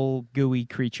purple, gooey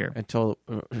creature.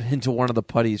 Into one of the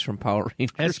putties from Power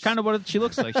Rangers. That's kind of what she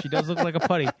looks like. She does look like a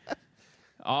putty.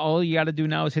 All you got to do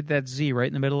now is hit that Z right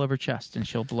in the middle of her chest, and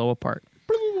she'll blow apart.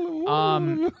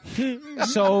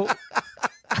 So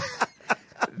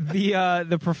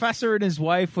the professor and his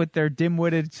wife with their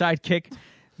dim-witted sidekick,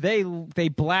 they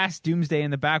blast Doomsday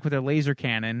in the back with their laser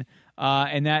cannon,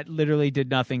 and that literally did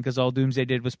nothing because all Doomsday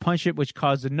did was punch it, which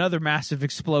caused another massive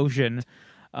explosion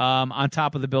on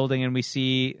top of the building. And we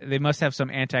see they must have some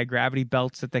anti-gravity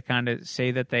belts that they kind of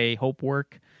say that they hope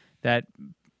work, that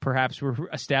perhaps were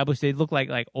established. They look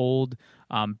like old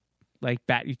like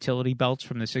bat utility belts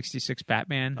from the 66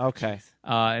 Batman. Okay.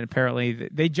 And apparently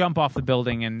they jump off the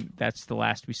building, and that's the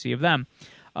last we see of them.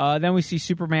 Then we see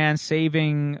Superman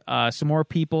saving some more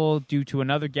people due to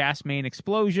another gas main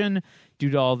explosion,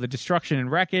 due to all the destruction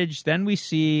and wreckage. Then we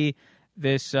see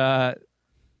these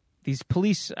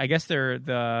police, I guess they're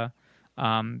the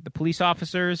police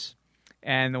officers,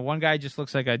 and the one guy just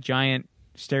looks like a giant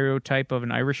stereotype of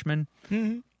an Irishman.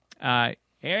 Here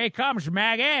he comes,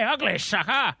 Maggie, ugly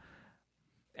sucker.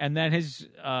 And then his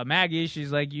Maggie,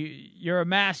 she's like, you're a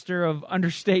master of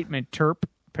understatement, Terp.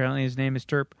 Apparently his name is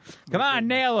Terp. Come on,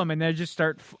 nail him. And they just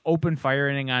start open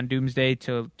firing on Doomsday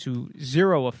to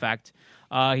zero effect.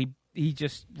 He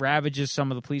just ravages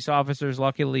some of the police officers.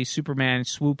 Luckily, Superman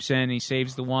swoops in. He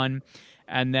saves the one.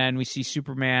 And then we see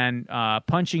Superman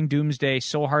punching Doomsday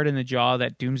so hard in the jaw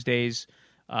that Doomsday's...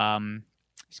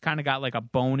 he's kind of got like a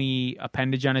bony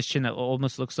appendage on his chin that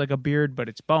almost looks like a beard, but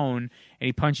it's bone. And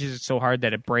he punches it so hard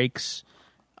that it breaks.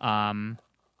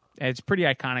 It's a pretty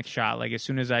iconic shot. Like, as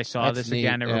soon as I saw this neat.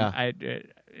 again, Yeah.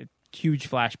 Huge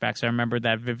flashbacks. I remember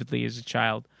that vividly as a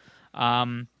child.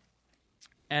 And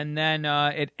then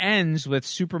it ends with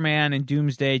Superman and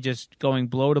Doomsday just going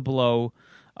blow to blow.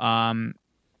 And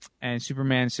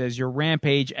Superman says, your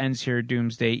rampage ends here,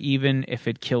 Doomsday, even if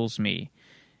it kills me.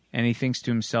 And he thinks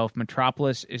to himself,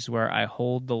 Metropolis is where I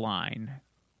hold the line.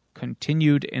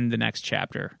 Continued in the next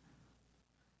chapter.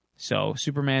 So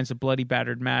Superman's a bloody,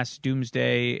 battered mess.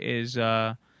 Doomsday is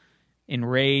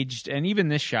enraged. And even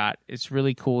this shot, it's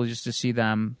really cool just to see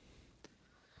them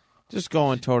just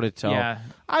going toe-to-toe. Yeah.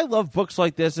 I love books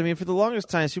like this. I mean, for the longest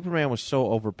time, Superman was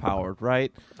so overpowered,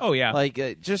 right? Oh, yeah.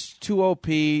 Like, just too OP.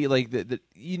 Like,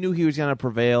 you knew he was going to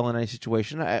prevail in any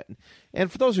situation. And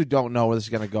for those who don't know where this is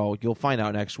going to go, you'll find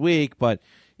out next week. But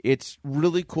it's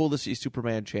really cool to see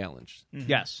Superman challenged. Mm-hmm.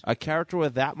 Yes. A character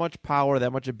with that much power,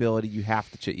 that much ability,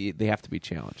 they have to be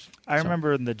challenged. I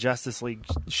remember in the Justice League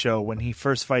show when he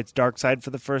first fights Darkseid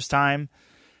for the first time,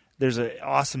 there's an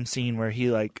awesome scene where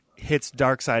he like hits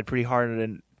Darkseid pretty hard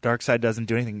and Darkseid doesn't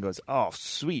do anything and goes, oh,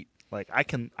 sweet. Like, I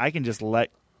can just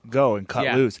let go and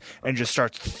cut loose, and just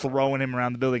starts throwing him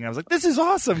around the building. I was like, this is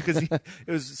awesome, because it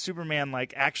was Superman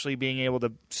like actually being able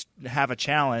to have a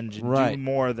challenge and do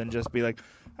more than just be like,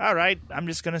 all right, I'm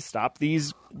just going to stop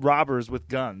these robbers with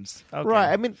guns. Okay.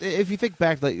 Right. I mean, if you think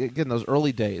back, like, again, those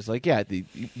early days, like, yeah, he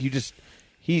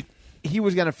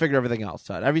was going to figure everything else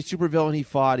out. Every supervillain he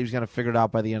fought, he was going to figure it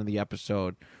out by the end of the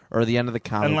episode or the end of the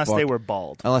comic Unless book. they were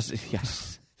bald.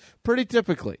 Yes. Pretty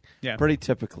typically. Yeah. Pretty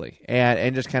typically.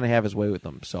 And just kind of have his way with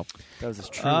them. So That was his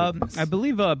true. I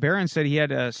believe Baron said he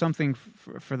had something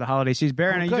for the holiday season.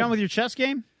 Baron, are you done with your chess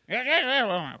game?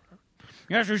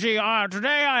 Yes, you see,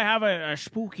 today I have a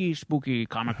spooky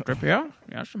comic strip here.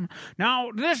 Yes. Now,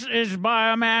 this is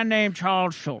by a man named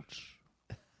Charles Schultz.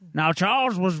 Now,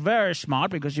 Charles was very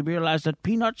smart because he realized that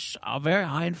peanuts are very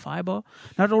high in fiber,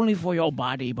 not only for your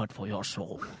body, but for your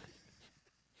soul.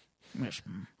 Yes.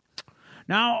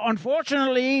 Now,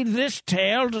 unfortunately, this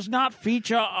tale does not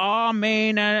feature our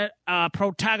main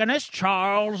protagonist,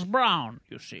 Charles Brown,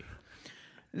 you see.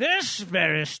 This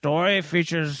very story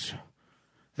features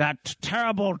that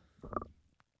terrible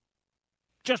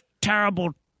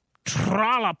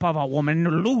trollop of a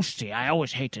woman, Lucy. I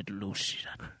always hated Lucy,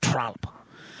 that trollop.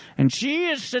 And she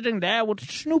is sitting there with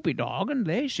Snoopy Dog, and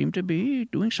they seem to be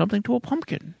doing something to a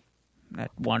pumpkin.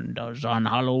 That one does on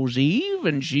Hallows Eve,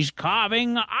 and she's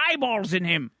carving eyeballs in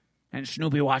him. And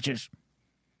Snoopy watches.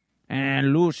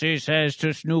 And Lucy says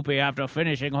to Snoopy after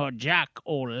finishing her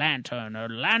jack-o'-lantern, her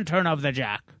lantern of the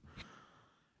jack,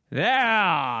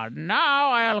 "There,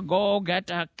 now I'll go get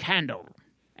a candle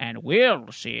and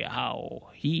we'll see how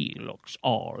he looks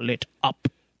all lit up.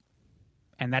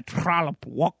 And that trollop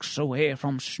walks away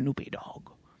from Snoopy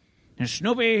Dog. And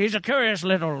Snoopy, he's a curious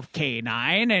little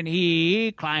canine, and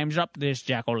he climbs up this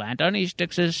jack-o'-lantern. He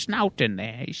sticks his snout in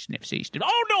there. He sniffs.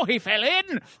 Oh, no, he fell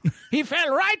in. He fell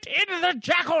right into the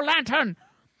jack-o'-lantern.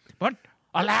 But,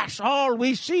 alas, all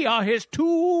we see are his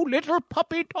 2 little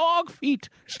puppy dog feet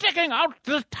sticking out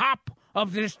the top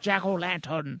of this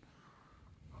jack-o'-lantern.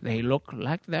 They look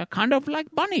like they're kind of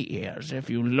like bunny ears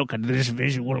if you look at this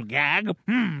visual gag.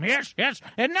 Yes.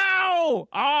 And now,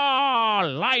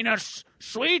 Linus,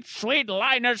 sweet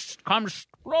Linus, comes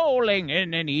strolling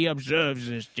in, and he observes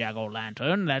this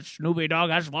jack-o'-lantern that Snoopy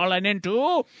Dog has fallen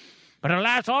into. But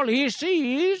alas, all he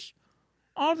sees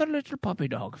are the little puppy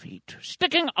dog feet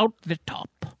sticking out the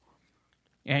top.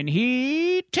 And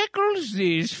he tickles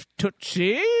these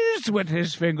tootsies with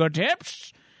his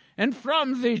fingertips. And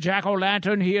from the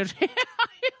jack-o'-lantern he is,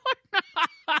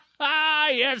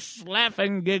 yes,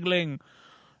 laughing, giggling.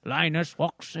 Linus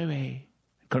walks away.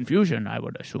 Confusion, I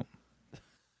would assume.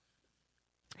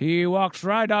 He walks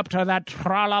right up to that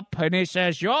trollop and he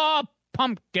says, your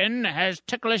pumpkin has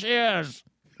ticklish ears.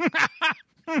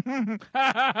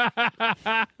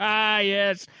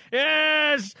 Yes.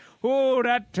 Oh,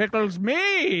 that tickles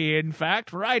me, in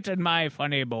fact, right in my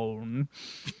funny bone.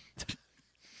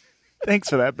 Thanks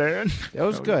for that, Baron. That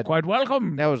was good. Quite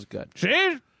welcome. That was good.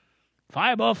 See?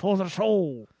 Fiber for the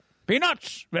soul.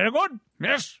 Peanuts. Very good.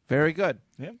 Yes. Very good.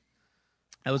 Yeah.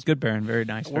 That was good, Baron. Very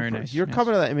nice. Very nice. You're Yes.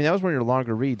 coming to that. I mean, that was one of your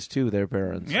longer reads, too, there,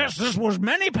 Baron. So. Yes, this was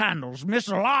many panels.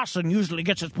 Mr. Larson usually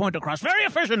gets his point across. Very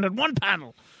efficient in one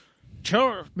panel.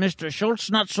 Sure, Mr.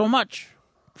 Schultz, not so much.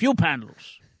 Few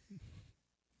panels.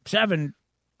 7.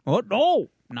 Oh, no.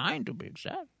 9 to be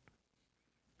exact.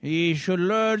 He should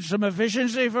learn some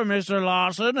efficiency from Mr.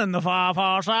 Larson and the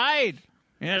far side.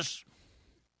 Yes.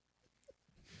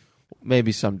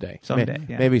 Maybe someday. Someday,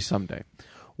 yeah. Maybe someday.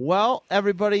 Well,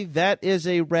 everybody, that is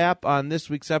a wrap on this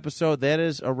week's episode. That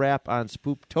is a wrap on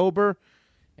Spooptober.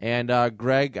 And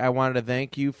Greg, I wanted to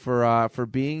thank you for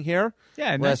being here.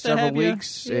 Yeah, nice last to several have you.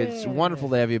 weeks. It's wonderful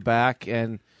to have you back.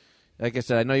 And like I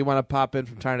said, I know you want to pop in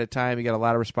from time to time. You got a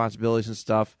lot of responsibilities and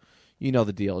stuff. You know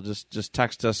the deal. Just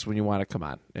text us when you want to come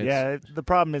on. The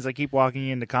problem is I keep walking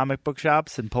into comic book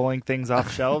shops and pulling things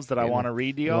off shelves that I want to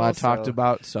read to you all. I talked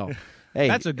about. So, hey,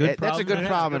 That's a good That's a good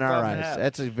problem. problem in our problem to eyes. have.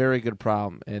 That's a very good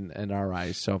problem in our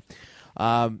eyes. So,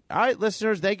 all right,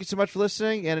 listeners, thank you so much for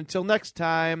listening. And until next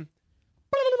time.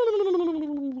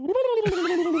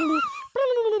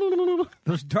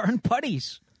 Those darn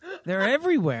putties. They're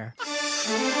everywhere.